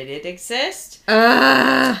it exist? Moving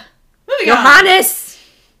on. Johannes!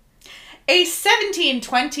 A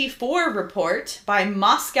 1724 report by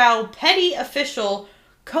Moscow petty official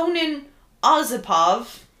Konin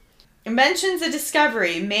Ozipov mentions a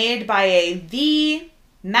discovery made by a V.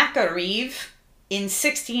 Makarev in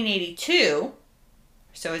 1682.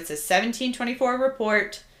 So it's a 1724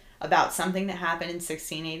 report about something that happened in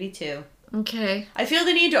 1682. Okay. I feel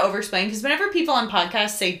the need to over-explain because whenever people on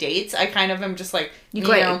podcasts say dates, I kind of am just like, you know,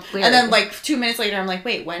 weird. And then like 2 minutes later, I'm like,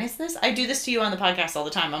 wait, when is this? I do this to you on the podcast all the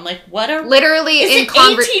time. I'm like, what are... Literally is in it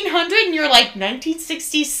 1800 and you're like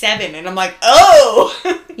 1967 and I'm like, oh!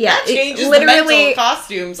 Yeah, that changes literally the mental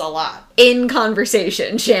costumes a lot. In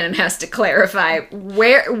conversation, Shannon has to clarify,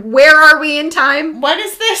 where are we in time? What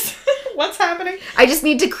is this? What's happening? I just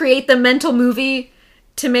need to create the mental movie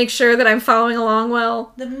to make sure that I'm following along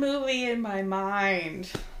well. The movie in my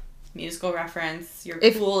mind. Musical reference. You're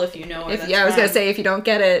cool if you know it. I was going to say, if you don't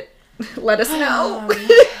get it, let us know.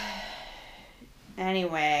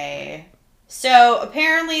 Anyway. So,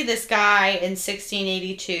 apparently this guy in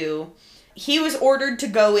 1682, he was ordered to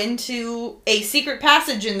go into a secret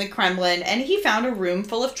passage in the Kremlin, and he found a room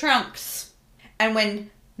full of trunks. And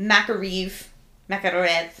when Makarev,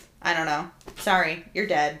 I don't know. Sorry, you're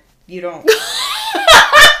dead. You don't...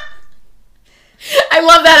 I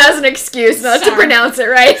love that as an excuse not to pronounce it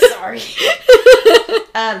right. Sorry.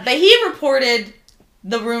 But he reported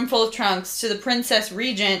the room full of trunks to the Princess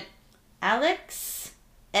Regent, Alex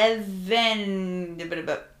Even...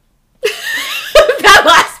 That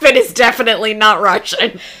last bit is definitely not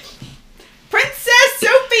Russian. Princess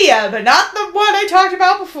Sophia, but not the one I talked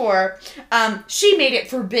about before. She made it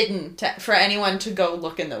forbidden for anyone to go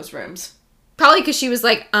look in those rooms. Probably because she was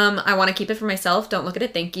like, I want to keep it for myself. Don't look at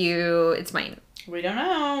it. Thank you. It's mine. We don't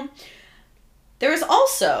know. There is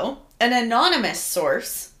also an anonymous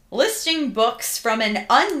source listing books from an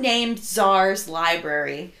unnamed Tsar's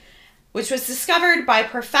library, which was discovered by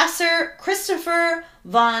Professor Christopher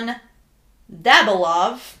von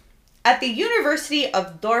Dabilov at the University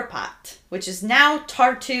of Dorpat, which is now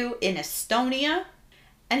Tartu in Estonia,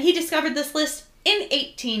 and he discovered this list in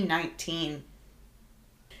 1819.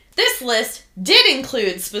 This list did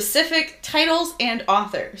include specific titles and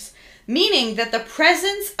authors, meaning that the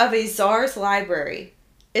presence of a Tsar's library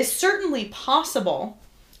is certainly possible,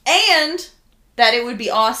 and that it would be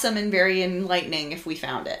awesome and very enlightening if we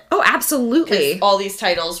found it. Oh, absolutely. All these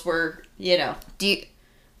titles were,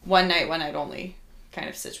 one night only kind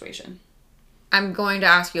of situation. I'm going to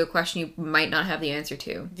ask you a question you might not have the answer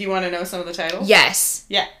to. Do you want to know some of the titles? Yes.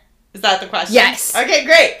 Yeah. Is that the question? Yes. Okay,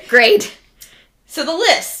 great. Great. So the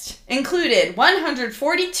list included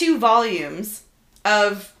 142 volumes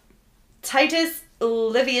of Titus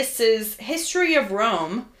Livius's History of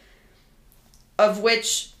Rome, of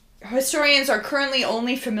which historians are currently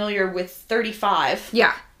only familiar with 35.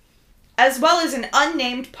 Yeah. As well as an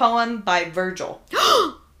unnamed poem by Virgil.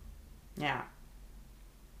 Yeah.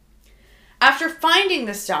 After finding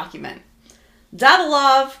this document,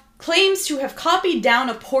 Dabilov claims to have copied down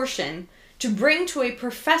a portion to bring to a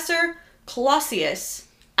Professor Clausius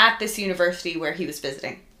at this university where he was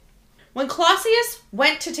visiting. When Clausius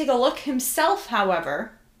went to take a look himself,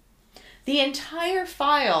 however, the entire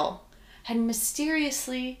file had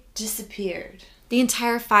mysteriously disappeared. The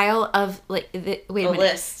entire file of, the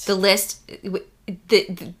list. The list,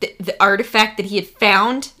 the artifact that he had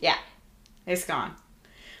found? Yeah, it's gone.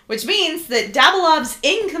 Which means that Dabilov's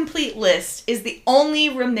incomplete list is the only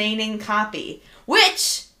remaining copy,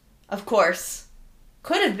 which, of course,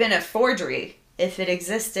 could have been a forgery if it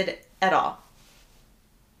existed at all.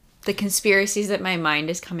 The conspiracies that my mind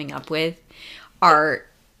is coming up with are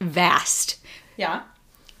vast. Yeah.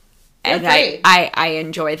 And I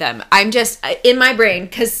enjoy them. I'm just, in my brain,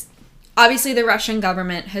 because obviously the Russian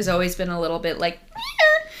government has always been a little bit like,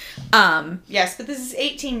 yes, but this is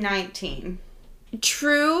 1819.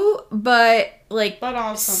 True, but, like, But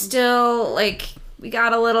also... still, like, we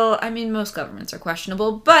got a little, I mean, most governments are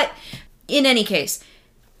questionable, but in any case,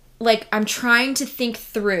 like, I'm trying to think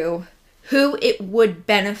through who it would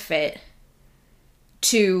benefit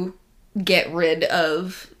to get rid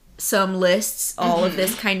of some lists, all of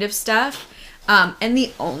this kind of stuff. And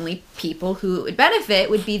the only people who it would benefit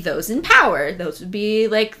would be those in power. Those would be,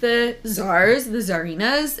 like, the czars, the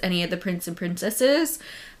czarinas, any of the prince and princesses,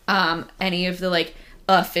 any of the, like,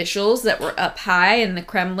 officials that were up high in the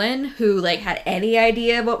Kremlin who, like, had any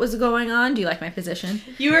idea what was going on. Do you like my position?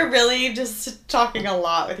 You were really just talking a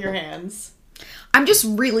lot with your hands. I'm just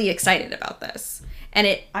really excited about this.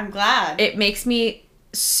 And I'm glad. It makes me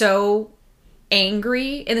so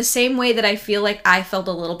angry in the same way that I feel like I felt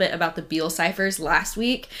a little bit about the Beale ciphers last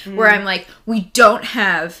week, where I'm like, we don't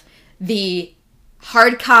have the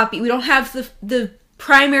hard copy, we don't have the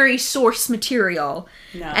primary source material,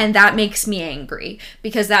 and that makes me angry,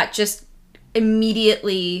 because that just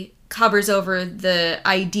immediately covers over the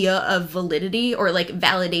idea of validity or, like,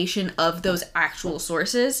 validation of those actual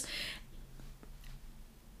sources.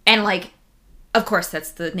 And, like, of course,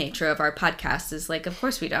 that's the nature of our podcast, is, like, of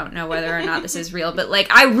course we don't know whether or not this is real, but, like,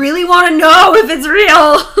 I really want to know if it's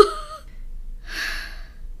real!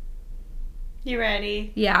 You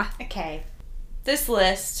ready? Yeah. Okay. This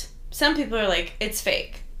list, some people are like, it's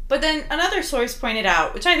fake. But then another source pointed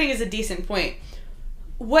out, which I think is a decent point,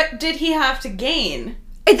 what did he have to gain?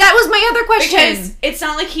 That was my other question. Because it's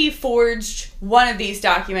not like he forged one of these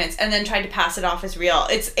documents and then tried to pass it off as real.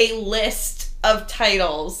 It's a list of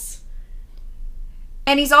titles.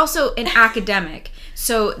 And he's also an academic,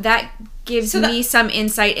 so that gives me some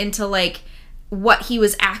insight into, like, what he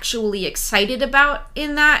was actually excited about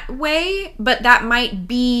in that way, but that might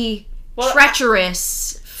be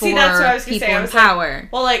treacherous for that's what I was gonna people say. in power.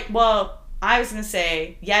 I was going to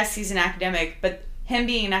say, yes, he's an academic, but him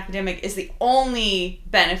being an academic is the only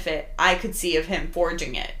benefit I could see of him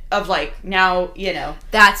forging it. Of, like, now, you know.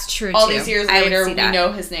 That's true, all too. These years later, we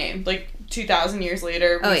know his name. Like, 2,000 years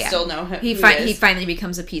later, we still know him. He finally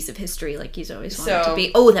becomes a piece of history, like he's always wanted to be.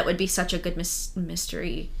 Oh, that would be such a good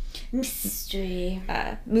mystery.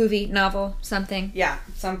 Movie, novel, something. Yeah,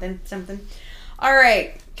 something. All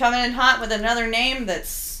right, coming in hot with another name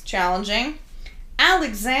that's challenging.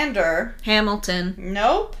 Alexander Hamilton.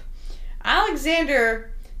 Nope. Alexander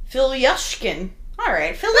Filyushkin. All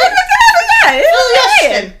right,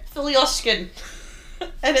 Filyushkin.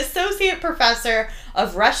 An associate professor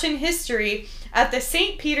of Russian history at the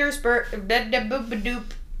St. Petersburg...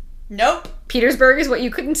 Nope. Petersburg is what you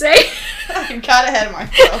couldn't say? I got ahead of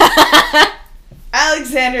myself.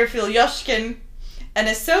 Alexander Filyushkin, an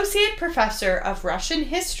associate professor of Russian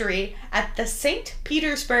history at the St.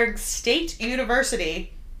 Petersburg State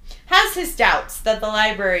University, has his doubts that the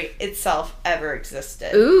library itself ever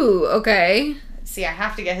existed. Ooh, okay. See, I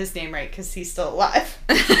have to get his name right because he's still alive.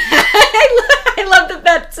 I love that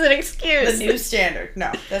that's an excuse. The new standard.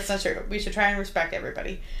 No, that's not true. We should try and respect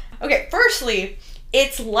everybody. Okay, firstly,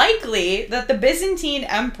 it's likely that the Byzantine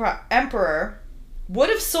emperor would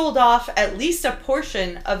have sold off at least a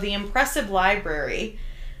portion of the impressive library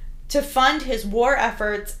to fund his war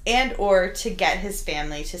efforts and or to get his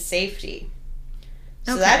family to safety.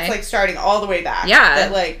 So that's, like, starting all the way back. Yeah.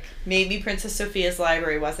 That, like, maybe Princess Sophia's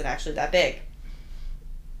library wasn't actually that big.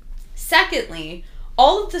 Secondly,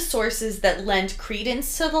 all of the sources that lend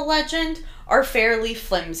credence to the legend are fairly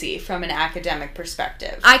flimsy from an academic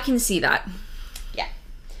perspective. I can see that. Yeah.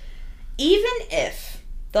 Even if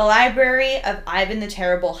the library of Ivan the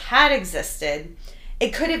Terrible had existed,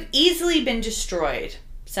 it could have easily been destroyed,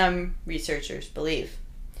 some researchers believe.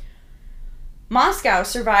 Moscow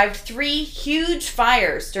survived 3 huge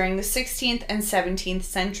fires during the 16th and 17th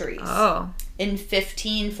centuries. Oh. In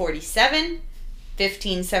 1547,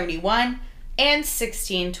 1571, and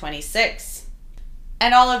 1626.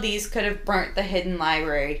 And all of these could have burnt the hidden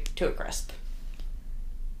library to a crisp.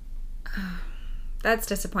 That's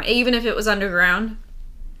disappointing. Even if it was underground?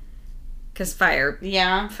 Because fire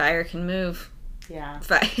can move. Yeah.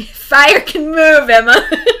 Fire can move, Emma.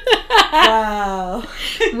 Wow.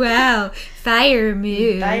 Wow. Fire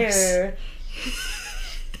moves. Fire.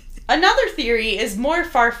 Another theory is more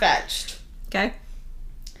far-fetched. Okay.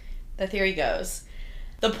 The theory goes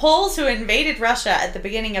The Poles who invaded Russia at the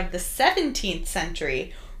beginning of the 17th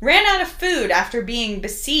century ran out of food after being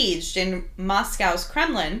besieged in Moscow's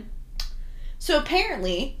Kremlin. So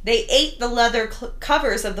apparently, they ate the leather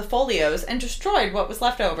covers of the folios and destroyed what was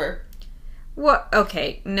left over. What?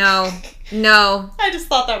 Okay, no. I just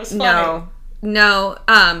thought that was funny. No.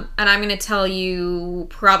 And I'm going to tell you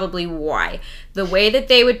probably why. The way that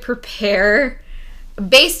they would prepare,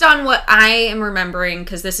 based on what I am remembering,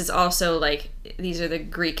 because this is also like, these are the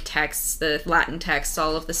Greek texts, the Latin texts,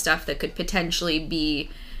 all of the stuff that could potentially be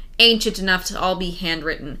ancient enough to all be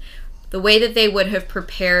handwritten. The way that they would have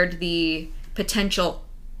prepared the potential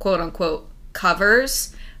quote-unquote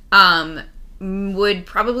covers would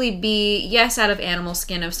probably be, yes, out of animal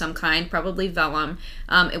skin of some kind, probably vellum.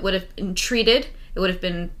 It would have been treated. It would have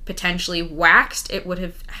been potentially waxed. It would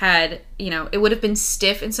have had, it would have been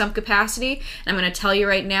stiff in some capacity. And I'm going to tell you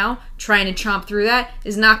right now, trying to chomp through that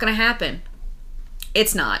is not going to happen.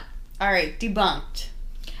 It's not. All right, debunked.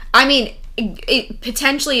 I mean,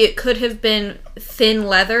 potentially it could have been thin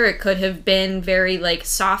leather. It could have been very, like,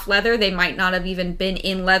 soft leather. They might not have even been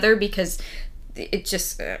in leather because it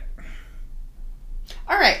just...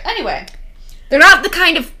 All right, anyway. They're not the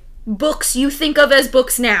kind of books you think of as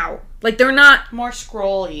books now. Like, they're not... More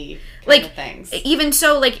scrolly kind of things. Even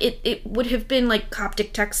so, like, it would have been, like,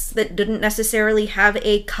 Coptic texts that didn't necessarily have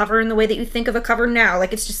a cover in the way that you think of a cover now.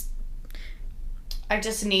 Like, it's just... I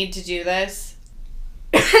just need to do this.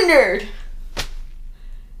 Nerd.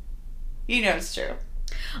 You know it's true.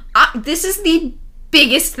 This is the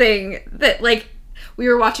biggest thing that, like, we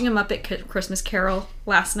were watching a Muppet Christmas Carol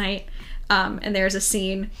last night, and there's a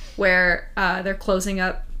scene where they're closing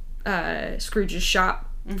up Scrooge's shop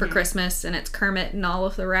for Christmas, and it's Kermit and all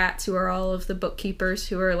of the rats who are all of the bookkeepers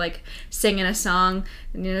who are, like, singing a song,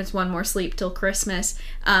 and it's One More Sleep Till Christmas,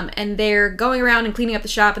 and they're going around and cleaning up the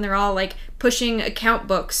shop, and they're all, like, pushing account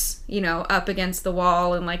books, up against the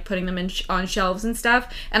wall and, like, putting them on shelves and stuff,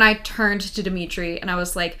 and I turned to Dimitri and I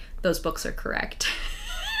was like, those books are correct.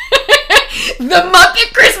 The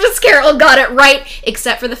Muppet Christmas Carol got it right,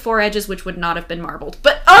 except for the four edges, which would not have been marbled,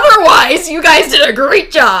 but otherwise you guys did a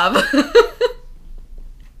great job.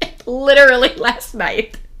 Literally last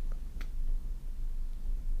night.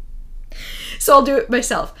 So I'll do it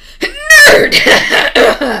myself. Nerd!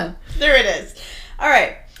 There it is.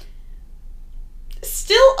 Alright.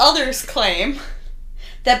 Still others claim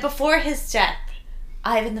that before his death,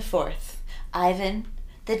 Ivan IV, Ivan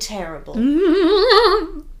the Terrible,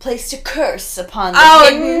 placed a curse upon the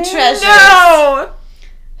hidden treasures. No!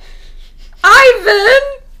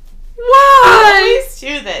 Ivan! Why? I always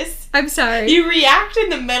do this. I'm sorry. You react in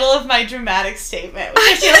the middle of my dramatic statement.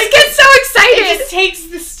 I just get so excited. It just takes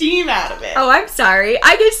the steam out of it. Oh, I'm sorry.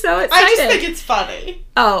 I get so excited. I just think it's funny.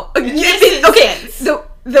 Oh. Okay.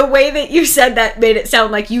 The way that you said that made it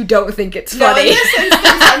sound like you don't think it's funny. No, in this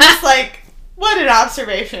instance, I'm just like, what an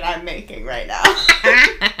observation I'm making right now.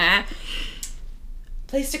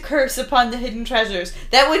 Placed a curse upon the hidden treasures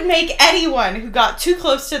that would make anyone who got too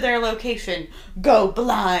close to their location go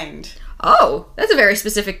blind. Oh, that's a very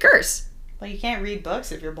specific curse. Well, you can't read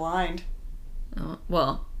books if you're blind. Oh,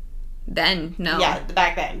 well, then, no. Yeah,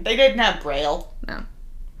 back then. They didn't have Braille. No.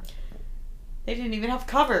 They didn't even have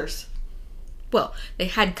covers. Well, they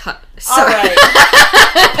had All right.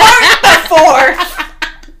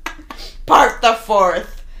 Part the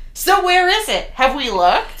fourth. So where is it? Have we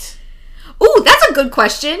looked? Ooh, that's a good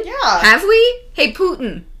question. Yeah. Have we? Hey,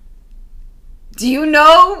 Putin. Do you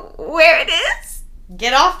know where it is?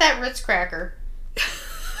 Get off that Ritz cracker.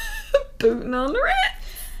 Putin on the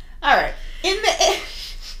Ritz. All right.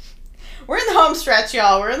 We're in the home stretch,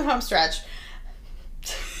 y'all. We're in the home stretch.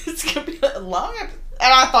 It's going to be a long episode.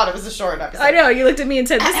 And I thought it was a short episode. I know. You looked at me and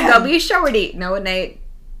said, this is going to be a shorty. No, it ain't.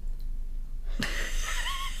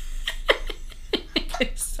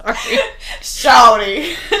 Sorry.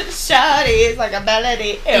 Shouty. Shouty is like a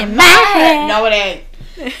melody in my head. No, it ain't.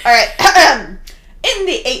 All right. In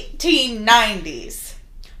the 1890s,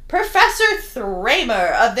 Professor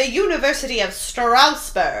Thramer of the University of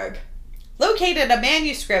Strasbourg located a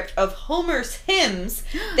manuscript of Homer's hymns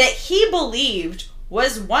that he believed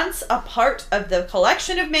was once a part of the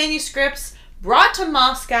collection of manuscripts brought to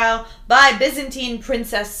Moscow by Byzantine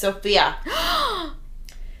Princess Sophia.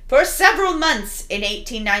 For several months in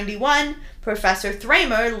 1891, Professor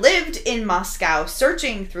Thramer lived in Moscow,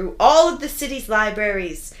 searching through all of the city's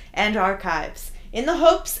libraries and archives in the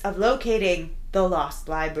hopes of locating the lost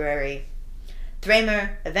library.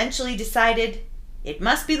 Thramer eventually decided it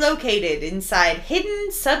must be located inside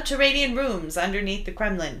hidden subterranean rooms underneath the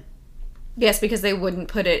Kremlin. Yes, because they wouldn't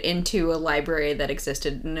put it into a library that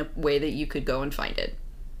existed in a way that you could go and find it.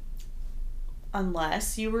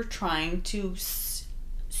 Unless you were trying to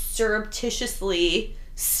surreptitiously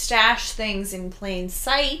stash things in plain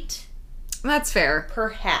sight. That's fair.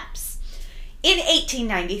 Perhaps. In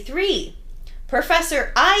 1893,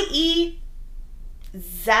 Professor I.E.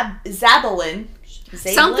 Zabelin.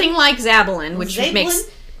 Something like Zabelin, which Zabelin?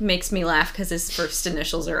 makes me laugh because his first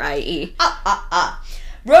initials are I.E.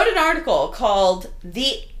 Wrote an article called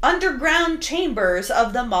The Underground Chambers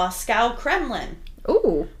of the Moscow Kremlin.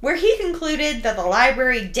 Ooh. Where he concluded that the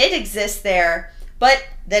library did exist there, but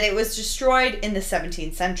that it was destroyed in the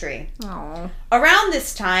 17th century. Aww. Around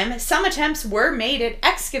this time, some attempts were made at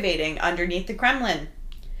excavating underneath the Kremlin.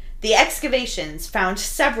 The excavations found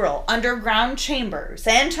several underground chambers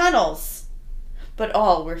and tunnels, but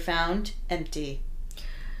all were found empty.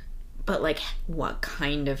 But, like, what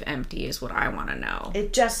kind of empty is what I want to know.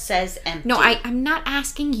 It just says empty. No, I'm not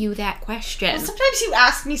asking you that question. Well, sometimes you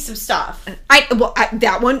ask me some stuff.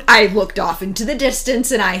 That one, I looked off into the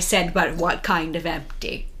distance and I said, but what kind of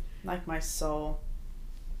empty? Like my soul.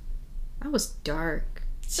 That was dark.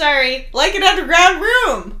 Sorry, like an underground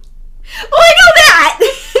room. Well, I know that!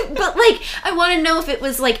 But, like, I want to know if it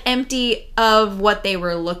was, like, empty of what they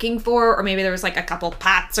were looking for, or maybe there was, like, a couple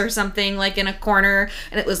pots or something, like, in a corner,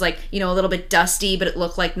 and it was, like, you know, a little bit dusty, but it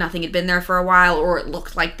looked like nothing had been there for a while, or it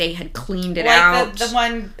looked like they had cleaned it out.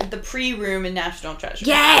 Like the pre-room in National Treasure.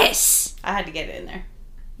 Yes! I had to get it in there.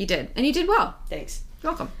 You did. And you did well. Thanks.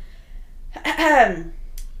 Welcome. S.A.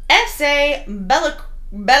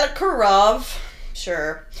 Belakurov,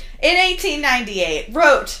 sure, in 1898,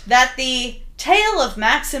 wrote that the Tale of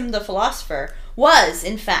Maxim the Philosopher was,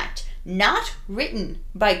 in fact, not written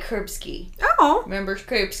by Kurbsky. Oh. Remember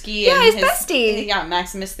Kurbsky? Yeah, and his bestie. Yeah,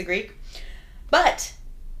 Maximus the Greek. But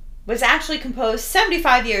was actually composed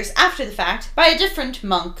 75 years after the fact by a different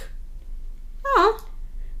monk. Oh.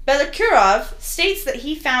 Belakurov states that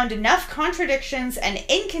he found enough contradictions and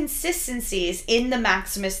inconsistencies in the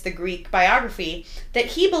Maximus the Greek biography that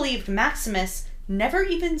he believed Maximus never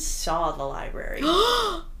even saw the library.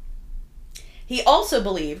 He also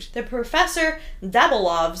believed that Professor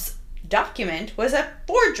Dabilov's document was a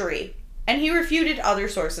forgery, and he refuted other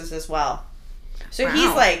sources as well. So Wow.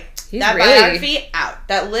 he's like, that really... biography, out.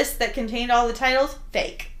 That list that contained all the titles,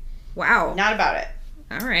 fake. Wow. Not about it.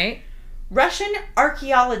 All right. Russian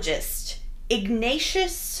archaeologist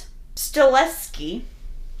Ignatius Stiletsky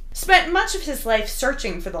spent much of his life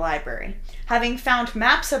searching for the library, having found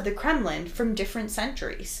maps of the Kremlin from different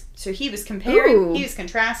centuries. So he was comparing, Ooh. he was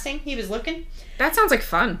contrasting, he was looking. That sounds like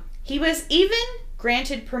fun. He was even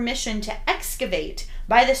granted permission to excavate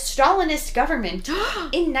by the Stalinist government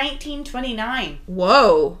in 1929.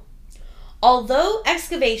 Whoa. Although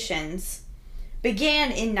excavations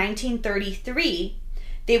began in 1933,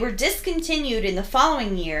 they were discontinued in the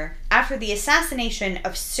following year after the assassination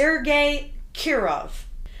of Sergei Kirov.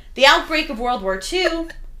 The outbreak of World War II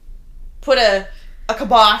put a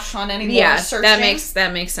kibosh on any more searching.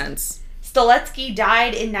 that makes sense. Stiletsky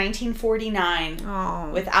died in 1949 Oh.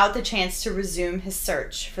 without the chance to resume his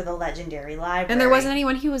search for the legendary library. And there wasn't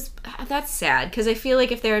anyone who was... That's sad, because I feel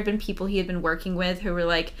like if there had been people he had been working with who were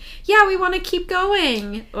like, yeah, we want to keep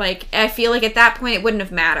going. Like, I feel like at that point it wouldn't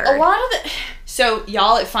have mattered. A lot of it... So,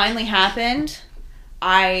 y'all, it finally happened.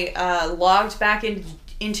 I logged back into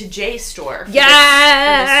JSTOR.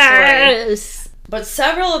 Yes! This story. But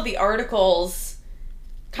several of the articles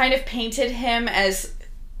kind of painted him as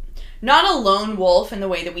not a lone wolf in the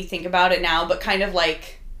way that we think about it now, but kind of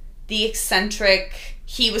like the eccentric.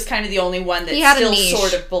 He was kind of the only one that still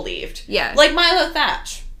sort of believed. Yeah. Like Milo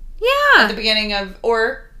Thatch. Yeah. At the beginning of...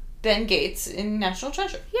 Or Ben Gates in National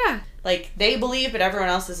Treasure. Yeah. Like, they believe, but everyone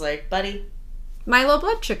else is like, buddy. Milo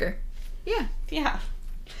Bloodsugar. Yeah. Yeah.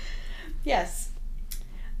 Yes.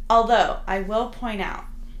 Although, I will point out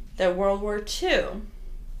that World War II,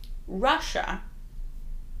 Russia...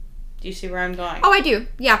 Do you see where I'm going? Oh, I do.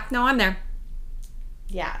 Yeah. No, I'm there.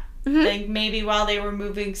 Yeah. Mm-hmm. Like maybe while they were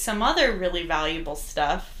moving some other really valuable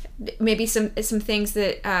stuff. Maybe some things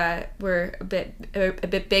that were a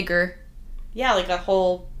bit bigger. Yeah, like a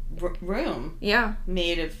whole room. Yeah.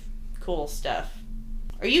 Made of cool stuff.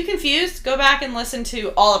 Are you confused? Go back and listen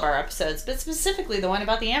to all of our episodes, but specifically the one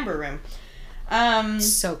about the Amber Room.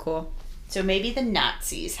 So cool. So maybe the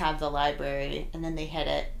Nazis have the library and then they hid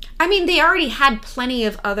it. I mean, they already had plenty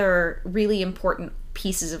of other really important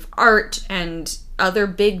pieces of art and other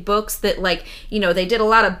big books that, like, you know, they did a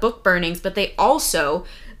lot of book burnings, but they also,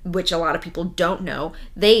 which a lot of people don't know,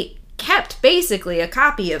 they kept basically a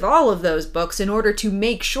copy of all of those books in order to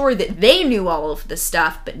make sure that they knew all of the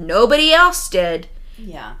stuff, but nobody else did.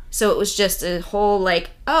 Yeah. So it was just a whole,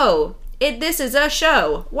 like, oh, This is a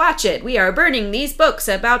show. Watch it. We are burning these books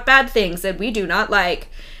about bad things that we do not like.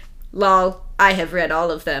 Lol, I have read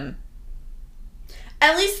all of them.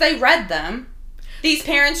 At least they read them. These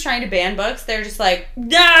parents trying to ban books, they're just like,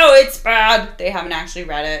 no, it's bad. They haven't actually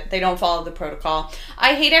read it. They don't follow the protocol.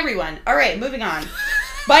 I hate everyone. All right, moving on.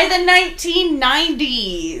 By the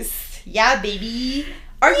 1990s, yeah, baby,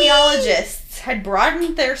 archaeologists had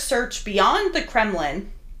broadened their search beyond the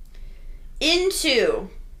Kremlin into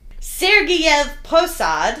Sergeyev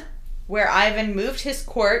Posad, where Ivan moved his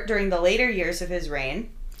court during the later years of his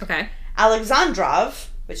reign. Okay. Alexandrov,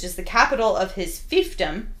 which is the capital of his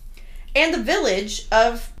fiefdom, and the village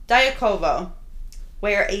of Dyakovo,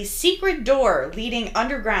 where a secret door leading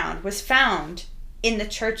underground was found in the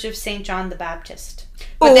Church of St. John the Baptist.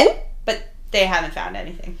 But they haven't found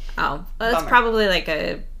anything. Oh, well, that's probably like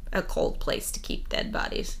a cold place to keep dead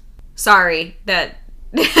bodies. Sorry, that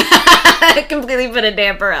completely put a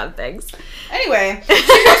damper on things. Anyway, here's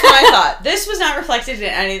what I thought. This was not reflected in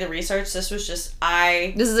any of the research. This was just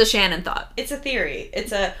This is a Shannon thought. It's a theory.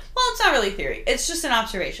 It's not really theory. It's just an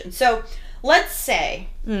observation. So, let's say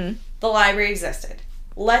the library existed.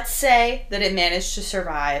 Let's say that it managed to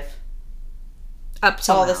survive up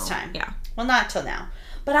till all now. This time. Yeah. Well, not till now.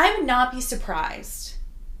 But I would not be surprised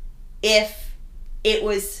if it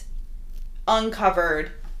was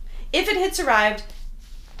uncovered, if it had survived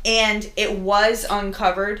and it was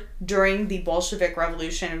uncovered during the Bolshevik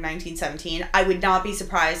Revolution of 1917, I would not be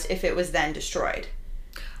surprised if it was then destroyed.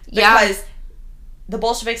 Because the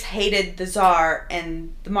Bolsheviks hated the Tsar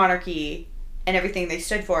and the monarchy and everything they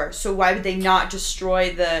stood for. So why would they not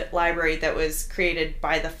destroy the library that was created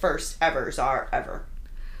by the first ever Tsar ever?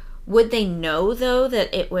 Would they know, though,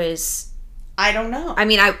 that it was... I don't know. I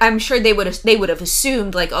mean, I'm sure they would have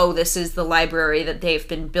assumed, like, oh, this is the library that they've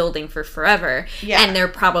been building for forever. Yeah. And they're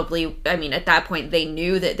probably, I mean, at that point, they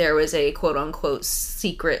knew that there was a quote-unquote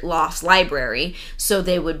secret lost library, so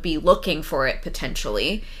they would be looking for it,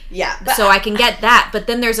 potentially. Yeah. So I can get that, but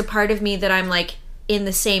then there's a part of me that I'm, like, in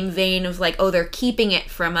the same vein of, like, oh, they're keeping it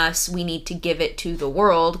from us, we need to give it to the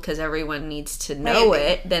world, because everyone needs to know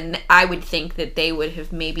it. Then I would think that they would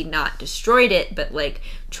have maybe not destroyed it, but, like,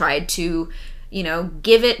 tried to...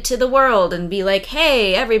 give it to the world and be like,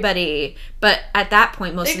 hey, everybody. But at that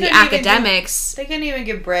point, most of the academics... They couldn't even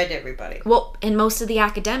give bread to everybody. Well, and most of the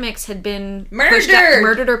academics had been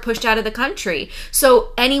murdered or pushed out of the country.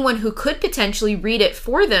 So anyone who could potentially read it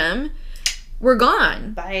for them were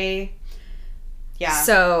gone. Yeah.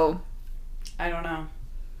 So... I don't know.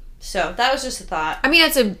 So, that was just a thought. I mean,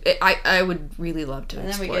 I would really love to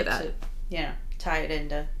explore that. And then we get to, tie it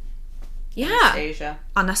into Anastasia.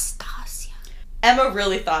 Emma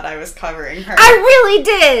really thought I was covering her. I really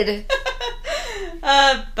did!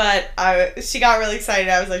 But she got really excited.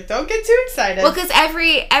 I was like, don't get too excited. Well, because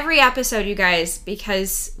every episode, you guys,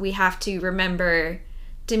 because we have to remember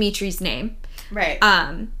Dimitri's name. Right.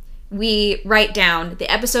 We write down the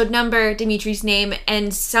episode number, Dimitri's name,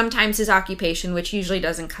 and sometimes his occupation, which usually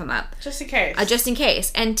doesn't come up. Just in case. Just in case.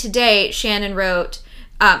 And today, Shannon wrote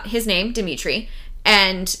his name, Dimitri,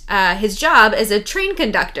 and his job as a train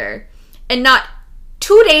conductor. And not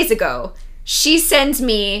 2 days ago, she sends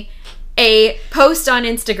me a post on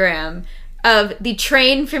Instagram of the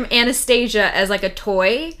train from Anastasia as, like, a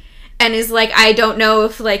toy. And is like, I don't know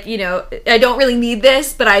if, like, I don't really need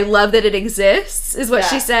this, but I love that it exists, is what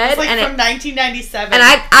she said. It's like from 1997. And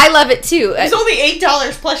I love it, too. It was only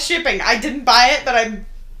 $8 plus shipping. I didn't buy it, but I'm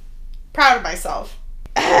proud of myself.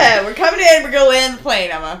 We're coming in. We're going to land the plane,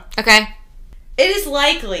 Emma. Okay. It is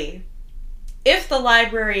likely, if the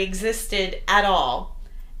library existed at all,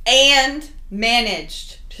 and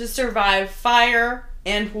managed to survive fire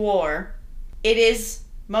and war, it is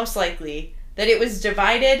most likely that it was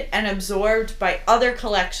divided and absorbed by other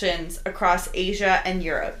collections across Asia and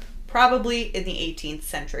Europe, probably in the 18th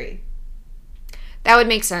century. That would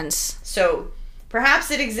make sense. So,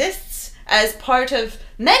 perhaps it exists as part of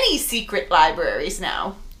many secret libraries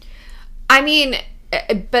now. I mean,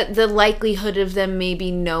 but the likelihood of them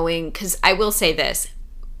maybe knowing, because I will say this,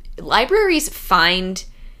 libraries find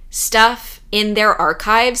stuff in their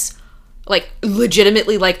archives, like,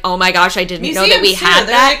 legitimately, like, oh my gosh, I didn't know that we had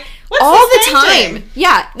that. Like, what's all the painting? time.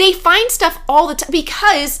 Yeah, they find stuff all the time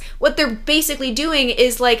because what they're basically doing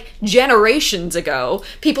is, like, generations ago,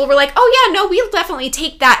 people were like, oh yeah, no, we'll definitely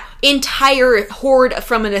take that entire hoard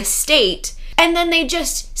from an estate, and then they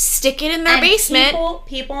just stick it in their basement.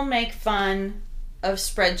 People make fun of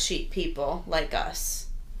spreadsheet people like us.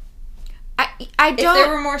 I don't... If there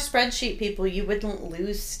were more spreadsheet people, you wouldn't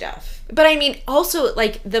lose stuff. But I mean, also,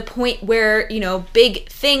 like, the point where, big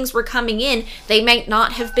things were coming in, they might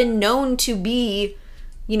not have been known to be,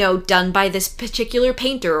 done by this particular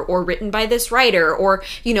painter or written by this writer, or,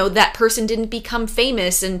 that person didn't become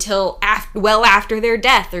famous until well after their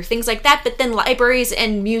death, or things like that. But then libraries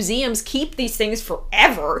and museums keep these things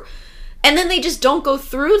forever. And then they just don't go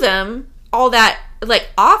through them all that,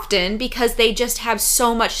 often, because they just have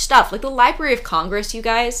so much stuff. Like, the Library of Congress, you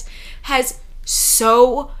guys, has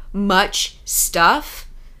so much stuff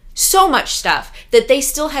that they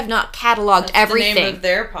still have not cataloged everything. The name of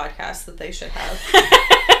their podcast that they should have.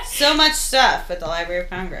 So much stuff at the Library of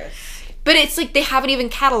Congress. But it's like they haven't even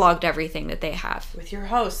cataloged everything that they have. With your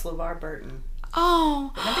host, LeVar Burton.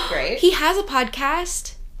 Oh. That'd be great. He has a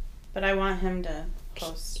podcast. But I want him to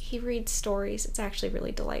post. He reads stories. It's actually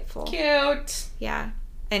really delightful. Cute. Yeah.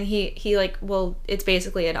 And it's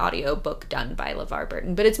basically an audio book done by LeVar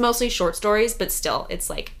Burton. But it's mostly short stories, but still,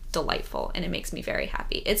 it's, delightful, and it makes me very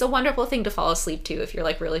happy. It's a wonderful thing to fall asleep to if you're,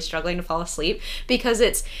 really struggling to fall asleep, because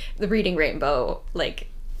it's the Reading Rainbow,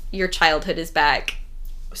 your childhood is back.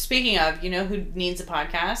 Speaking of, who needs a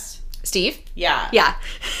podcast? Steve? Yeah. Yeah.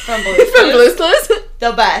 From Blue's Clues. From Blue's Clues.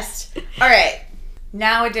 The best. All right.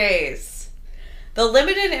 Nowadays, the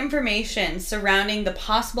limited information surrounding the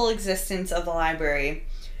possible existence of the library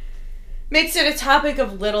makes it a topic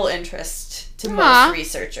of little interest to most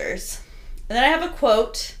researchers. And then I have a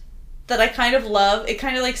quote that I kind of love. It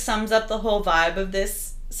kind of sums up the whole vibe of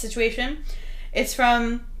this situation. It's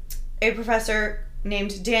from a professor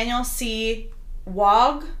named Daniel C.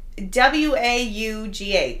 Waugh.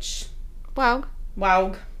 W-A-U-G-H. Waugh.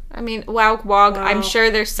 Waugh. I mean, Waugh. I'm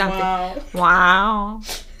sure there's something. Wow.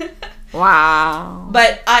 Wow.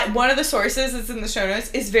 But one of the sources that's in the show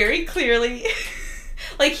notes is very clearly,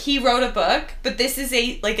 he wrote a book, but this is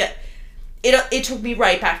it took me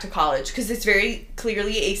right back to college, because it's very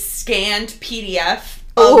clearly a scanned PDF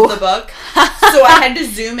of the book. So I had to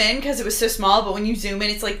zoom in because it was so small, but when you zoom in,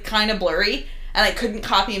 it's kind of blurry, and I couldn't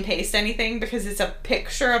copy and paste anything because it's a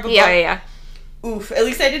picture of a book. Yeah. Oof. At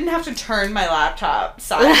least I didn't have to turn my laptop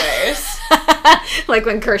sideways. Like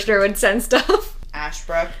when Kirshner would send stuff.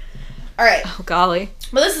 Ashbrook. All right. Oh, golly.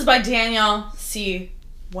 Well, this is by Daniel C.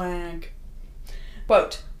 Waugh.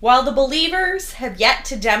 Quote, "While the believers have yet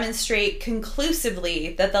to demonstrate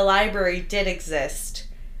conclusively that the library did exist,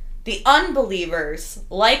 the unbelievers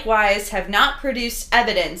likewise have not produced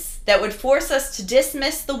evidence that would force us to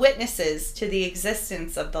dismiss the witnesses to the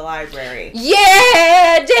existence of the library."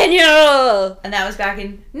 Yeah, Daniel! And that was back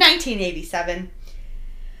in 1987.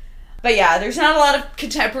 But yeah, there's not a lot of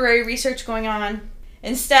contemporary research going on.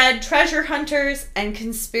 Instead, treasure hunters and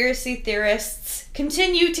conspiracy theorists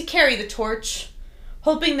continue to carry the torch,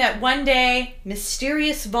 hoping that one day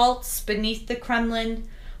mysterious vaults beneath the Kremlin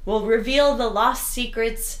will reveal the lost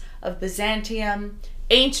secrets of Byzantium,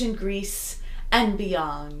 ancient Greece, and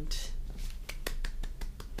beyond.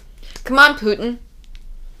 Come on, Putin.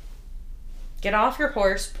 Get off your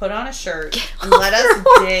horse, put on a shirt, and let us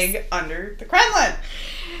dig under the Kremlin.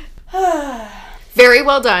 Very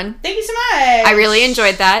well done. Thank you so much. I really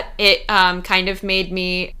enjoyed that. It kind of made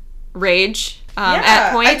me rage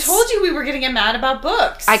at points. I told you we were going to get mad about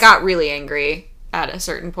books. I got really angry at a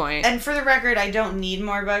certain point. And for the record, I don't need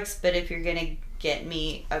more books, but if you're going to get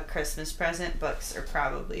me a Christmas present, books are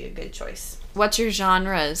probably a good choice. What's your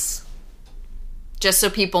genres? Just so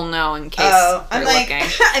people know in case I'm they're looking.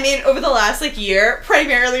 I mean, over the last year,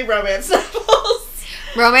 primarily romance novels.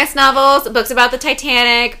 Romance novels, books about the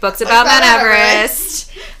Titanic, books about Mount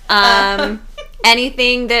Everest.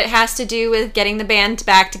 Anything that has to do with getting the band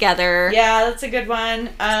back together. Yeah, that's a good one.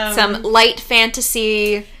 Some light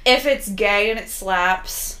fantasy. If it's gay and it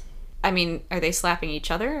slaps. I mean, are they slapping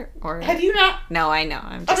each other? Or have you not? No, I know.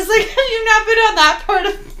 I was like, have you not been on that part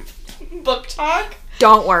of book talk?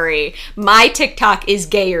 Don't worry. My TikTok is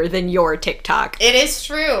gayer than your TikTok. It is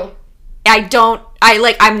true. I'm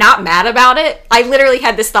not mad about it. I literally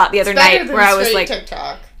had this thought the other night where I was like,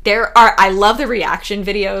 TikTok. I love the reaction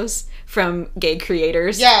videos from gay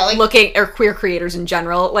creators. Yeah, or queer creators in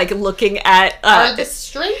general, looking at are the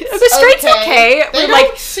straights okay? They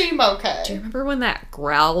don't seem okay. Do you remember when that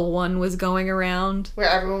growl one was going around? Where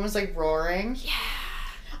everyone was roaring? Yeah.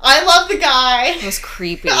 I love the guy. It was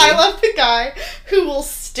creepy. I love the guy who will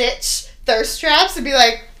stitch thirst traps and be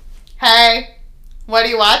like, "Hey, what are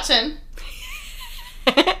you watching?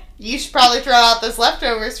 You should probably throw out those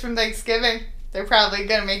leftovers from Thanksgiving. They're probably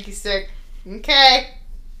gonna make you sick." Okay.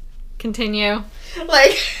 Continue.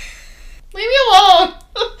 Leave me alone.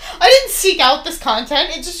 I didn't seek out this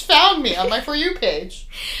content. It just found me on my For You page.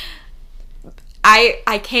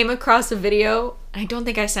 I came across a video. I don't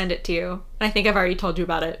think I sent it to you. I think I've already told you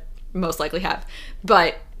about it. Most likely have.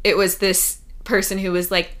 But it was this person who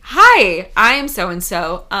was like, "Hi, I am so and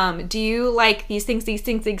so. Do you like these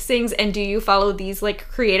things, and do you follow these like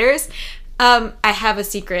creators? I have a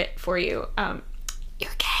secret for you.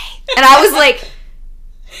 You're gay." And I was like,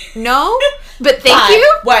 "No, but thank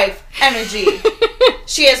you." Wife energy.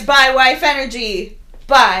 She has bi wife energy.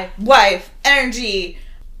 Bi wife energy.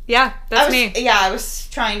 Yeah, that's me. Yeah, I was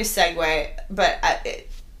trying to segue, but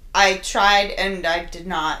I tried and I did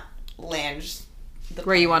not land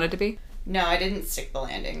where you wanted to be. No, I didn't stick the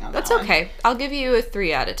landing on That's that one. okay. I'll give you a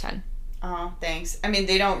 3 out of 10. Oh, thanks. I mean,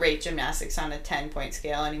 they don't rate gymnastics on a 10-point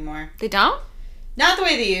scale anymore. They don't? Not the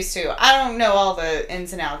way they used to. I don't know all the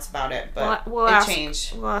ins and outs about it, but it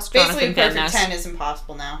changed. We'll ask Basically, Jonathan perfect Van 10 is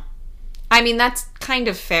impossible now. I mean, that's kind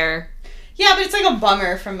of fair. Yeah, but it's like a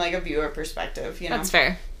bummer from like a viewer perspective, you know? That's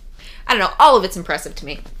fair. I don't know. All of it's impressive to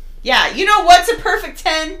me. Yeah, you know what's a perfect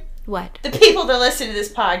 10? What? The people that listen to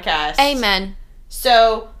this podcast. Amen.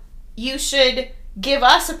 So, you should give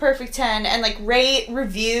us a perfect 10 and like rate,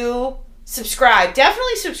 review, subscribe.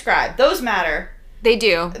 Definitely subscribe. Those matter. They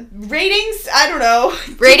do. Ratings, I don't know.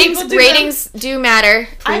 Ratings do matter.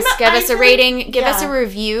 Please give us a rating. Give us a yeah.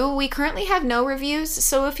 review. We currently have no reviews,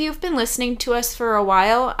 so if you've been listening to us for a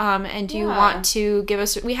while, and you want to give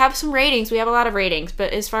us, we have some ratings. We have a lot of ratings,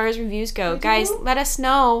 but as far as reviews go, guys, let us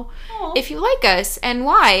know if you like us and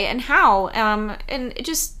why and how. And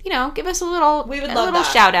just give us a little. We would love that.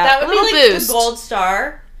 Shout out. That would be like boost. the gold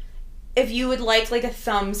star. If you would like a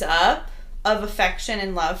thumbs up of affection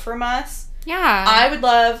and love from us. Yeah. I would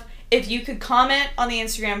love if you could comment on the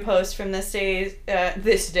Instagram post from this day's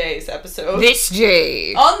episode. This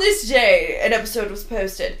day. On this day, an episode was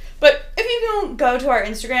posted. But if you can go to our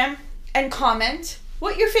Instagram and comment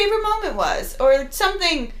what your favorite moment was or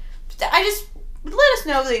something, let us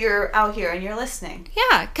know that you're out here and you're listening.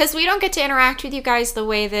 Yeah, because we don't get to interact with you guys the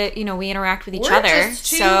way that, we interact with each We're other. We're just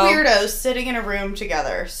two weirdos sitting in a room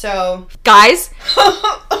together, so... Guys...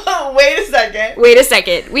 Wait a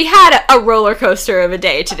second. We had a roller coaster of a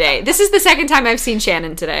day today. This is the second time I've seen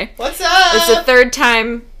Shannon today. What's up? It's the third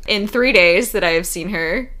time in 3 days that I have seen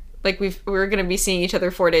her. Like, we're going to be seeing each other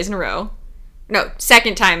 4 days in a row. No,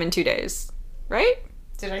 second time in 2 days. Right?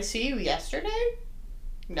 Did I see you yesterday?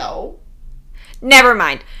 No. Never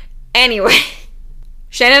mind. Anyway,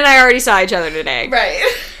 Shannon and I already saw each other today. Right.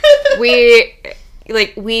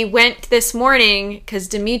 We went this morning because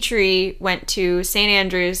Dimitri went to St.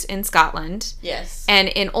 Andrews in Scotland. Yes. And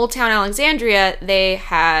in Old Town Alexandria, they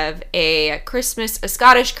have a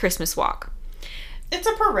Scottish Christmas walk. It's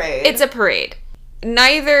a parade.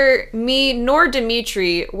 Neither me nor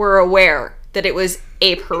Dimitri were aware that it was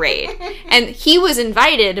a parade. And he was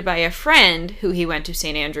invited by a friend who he went to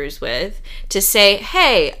St. Andrews with to say,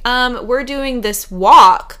 hey, we're doing this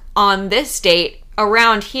walk on this date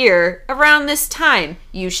around here, around this time.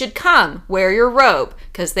 You should come. Wear your robe.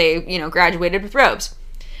 Because they, graduated with robes.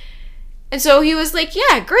 And so he was like,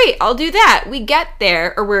 yeah, great, I'll do that. We get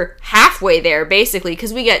there, or we're halfway there, basically,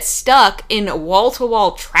 because we get stuck in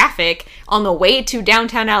wall-to-wall traffic on the way to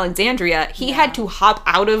downtown Alexandria. He had to hop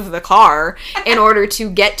out of the car in order to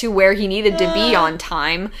get to where he needed to be on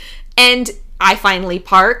time. And I finally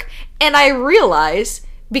park, and I realize...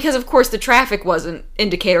 Because, of course, the traffic wasn't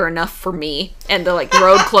indicator enough for me, and the,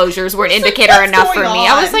 road closures weren't indicator enough for me.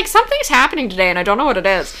 I was like, something's happening today, and I don't know what it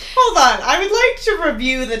is. Hold on. I would like to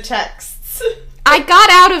review the texts. I got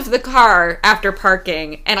out of the car after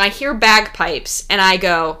parking, and I hear bagpipes, and I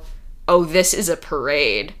go, oh, this is a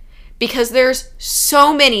parade. Because there's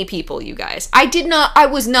so many people, you guys. I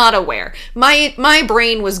was not aware. My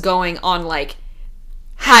brain was going on,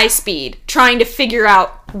 high speed, trying to figure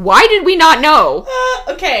out why did we not know?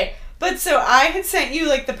 Okay, but so I had sent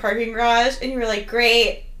you the parking garage, and you were like,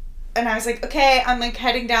 great, and I was like, okay, I'm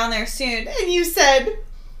heading down there soon, and you said,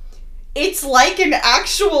 it's like an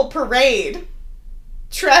actual parade.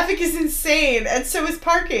 Traffic is insane, and so is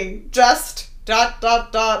parking. Just ...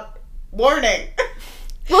 warning.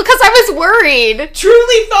 Well, because I was worried.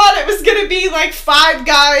 Truly thought it was gonna be 5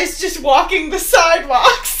 guys just walking the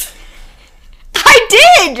sidewalks. I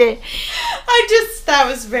did! That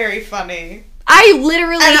was very funny. I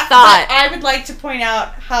literally thought... But I would like to point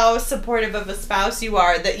out how supportive of a spouse you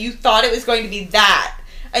are, that you thought it was going to be that,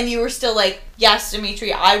 and you were still like, yes,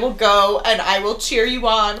 Dimitri, I will go, and I will cheer you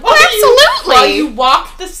on. Absolutely! While you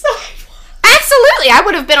walk the sidewalk. Absolutely! I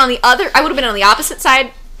would have been on the opposite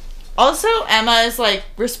side. Also, Emma is,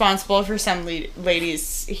 responsible for some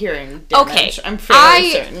ladies' hearing damage. Okay. I'm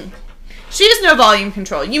fairly certain. She has no volume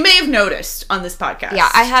control. You may have noticed on this podcast. Yeah,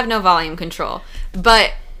 I have no volume control.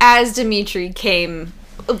 But as Dimitri came...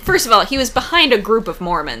 First of all, he was behind a group of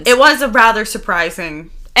Mormons. It was a rather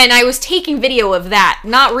surprising And I was taking video of that,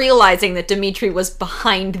 not realizing that Dimitri was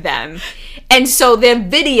behind them. And so the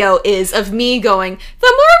video is of me going,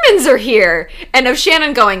 the Mormons are here! And of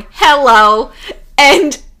Shannon going, hello!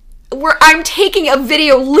 And I'm taking a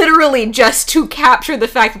video literally just to capture the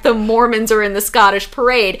fact that the Mormons are in the Scottish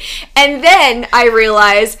parade. And then I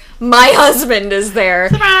realize my husband is there.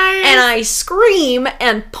 Surprise! And I scream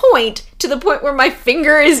and point to the point where my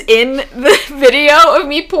finger is in the video of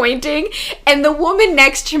me pointing. And the woman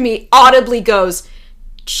next to me audibly goes,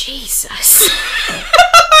 Jesus.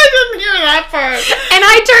 I didn't hear that part. And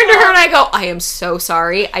I turned to her and I go, I am so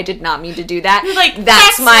sorry. I did not mean to do that. You're like,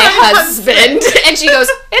 that's my husband. And she goes,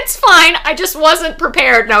 it's fine. I just wasn't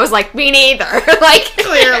prepared. And I was like, me neither. Like,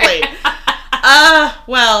 clearly.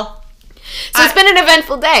 Well. So it's been an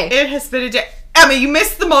eventful day. It has been a day. Emma, you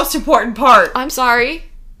missed the most important part. I'm sorry.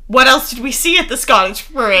 What else did we see at the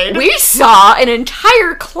Scottish parade? We saw an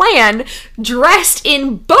entire clan dressed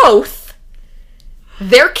in both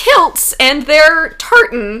their kilts and their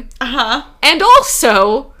tartan. Uh-huh. And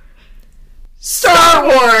also Star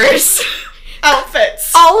Wars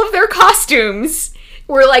outfits. All of their costumes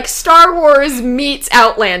were like Star Wars meets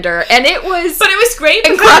Outlander, and it was great.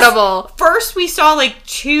 Incredible. First, we saw like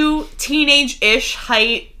 2 teenage-ish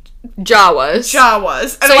height Jawas.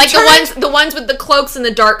 And so like the ones with the cloaks and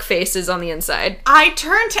the dark faces on the inside. I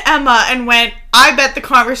turned to Emma and went, I bet the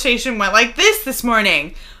conversation went like this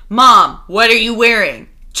morning. Mom, what are you wearing?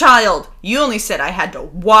 Child, you only said I had to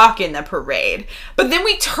walk in the parade. But then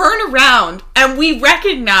we turn around and we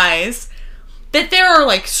recognize that there are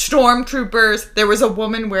like stormtroopers. There was a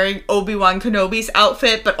woman wearing Obi-Wan Kenobi's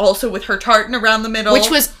outfit, but also with her tartan around the middle.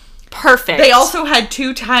 Which was perfect. They also had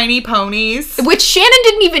 2 tiny ponies. Which Shannon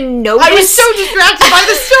didn't even notice. I was so distracted by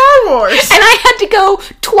the Star Wars. And I had to go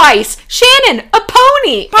twice. Shannon, a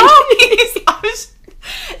pony. Ponies.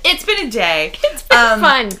 It's been a day. It's been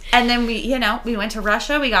fun. And then we went to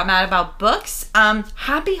Russia. We got mad about books.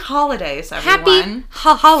 Happy holidays, everyone.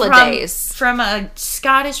 Happy holidays. From a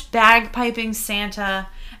Scottish bagpiping Santa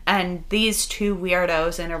and these 2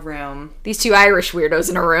 weirdos in a room. These 2 Irish weirdos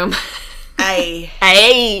in a room.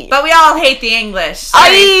 Aye. But we all hate the English.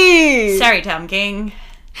 Sorry, Tom King.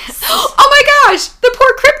 Oh my gosh! The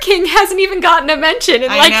poor Crip King hasn't even gotten a mention in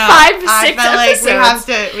like 5-6 episodes.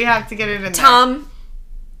 Like we have to get it in there. Tom,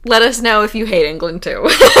 let us know if you hate England too. And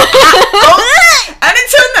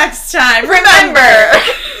until next time, remember,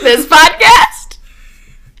 this podcast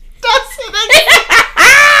doesn't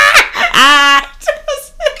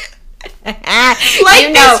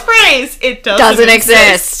like this phrase, it doesn't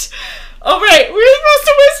exist. All right, we're supposed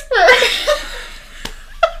to whisper.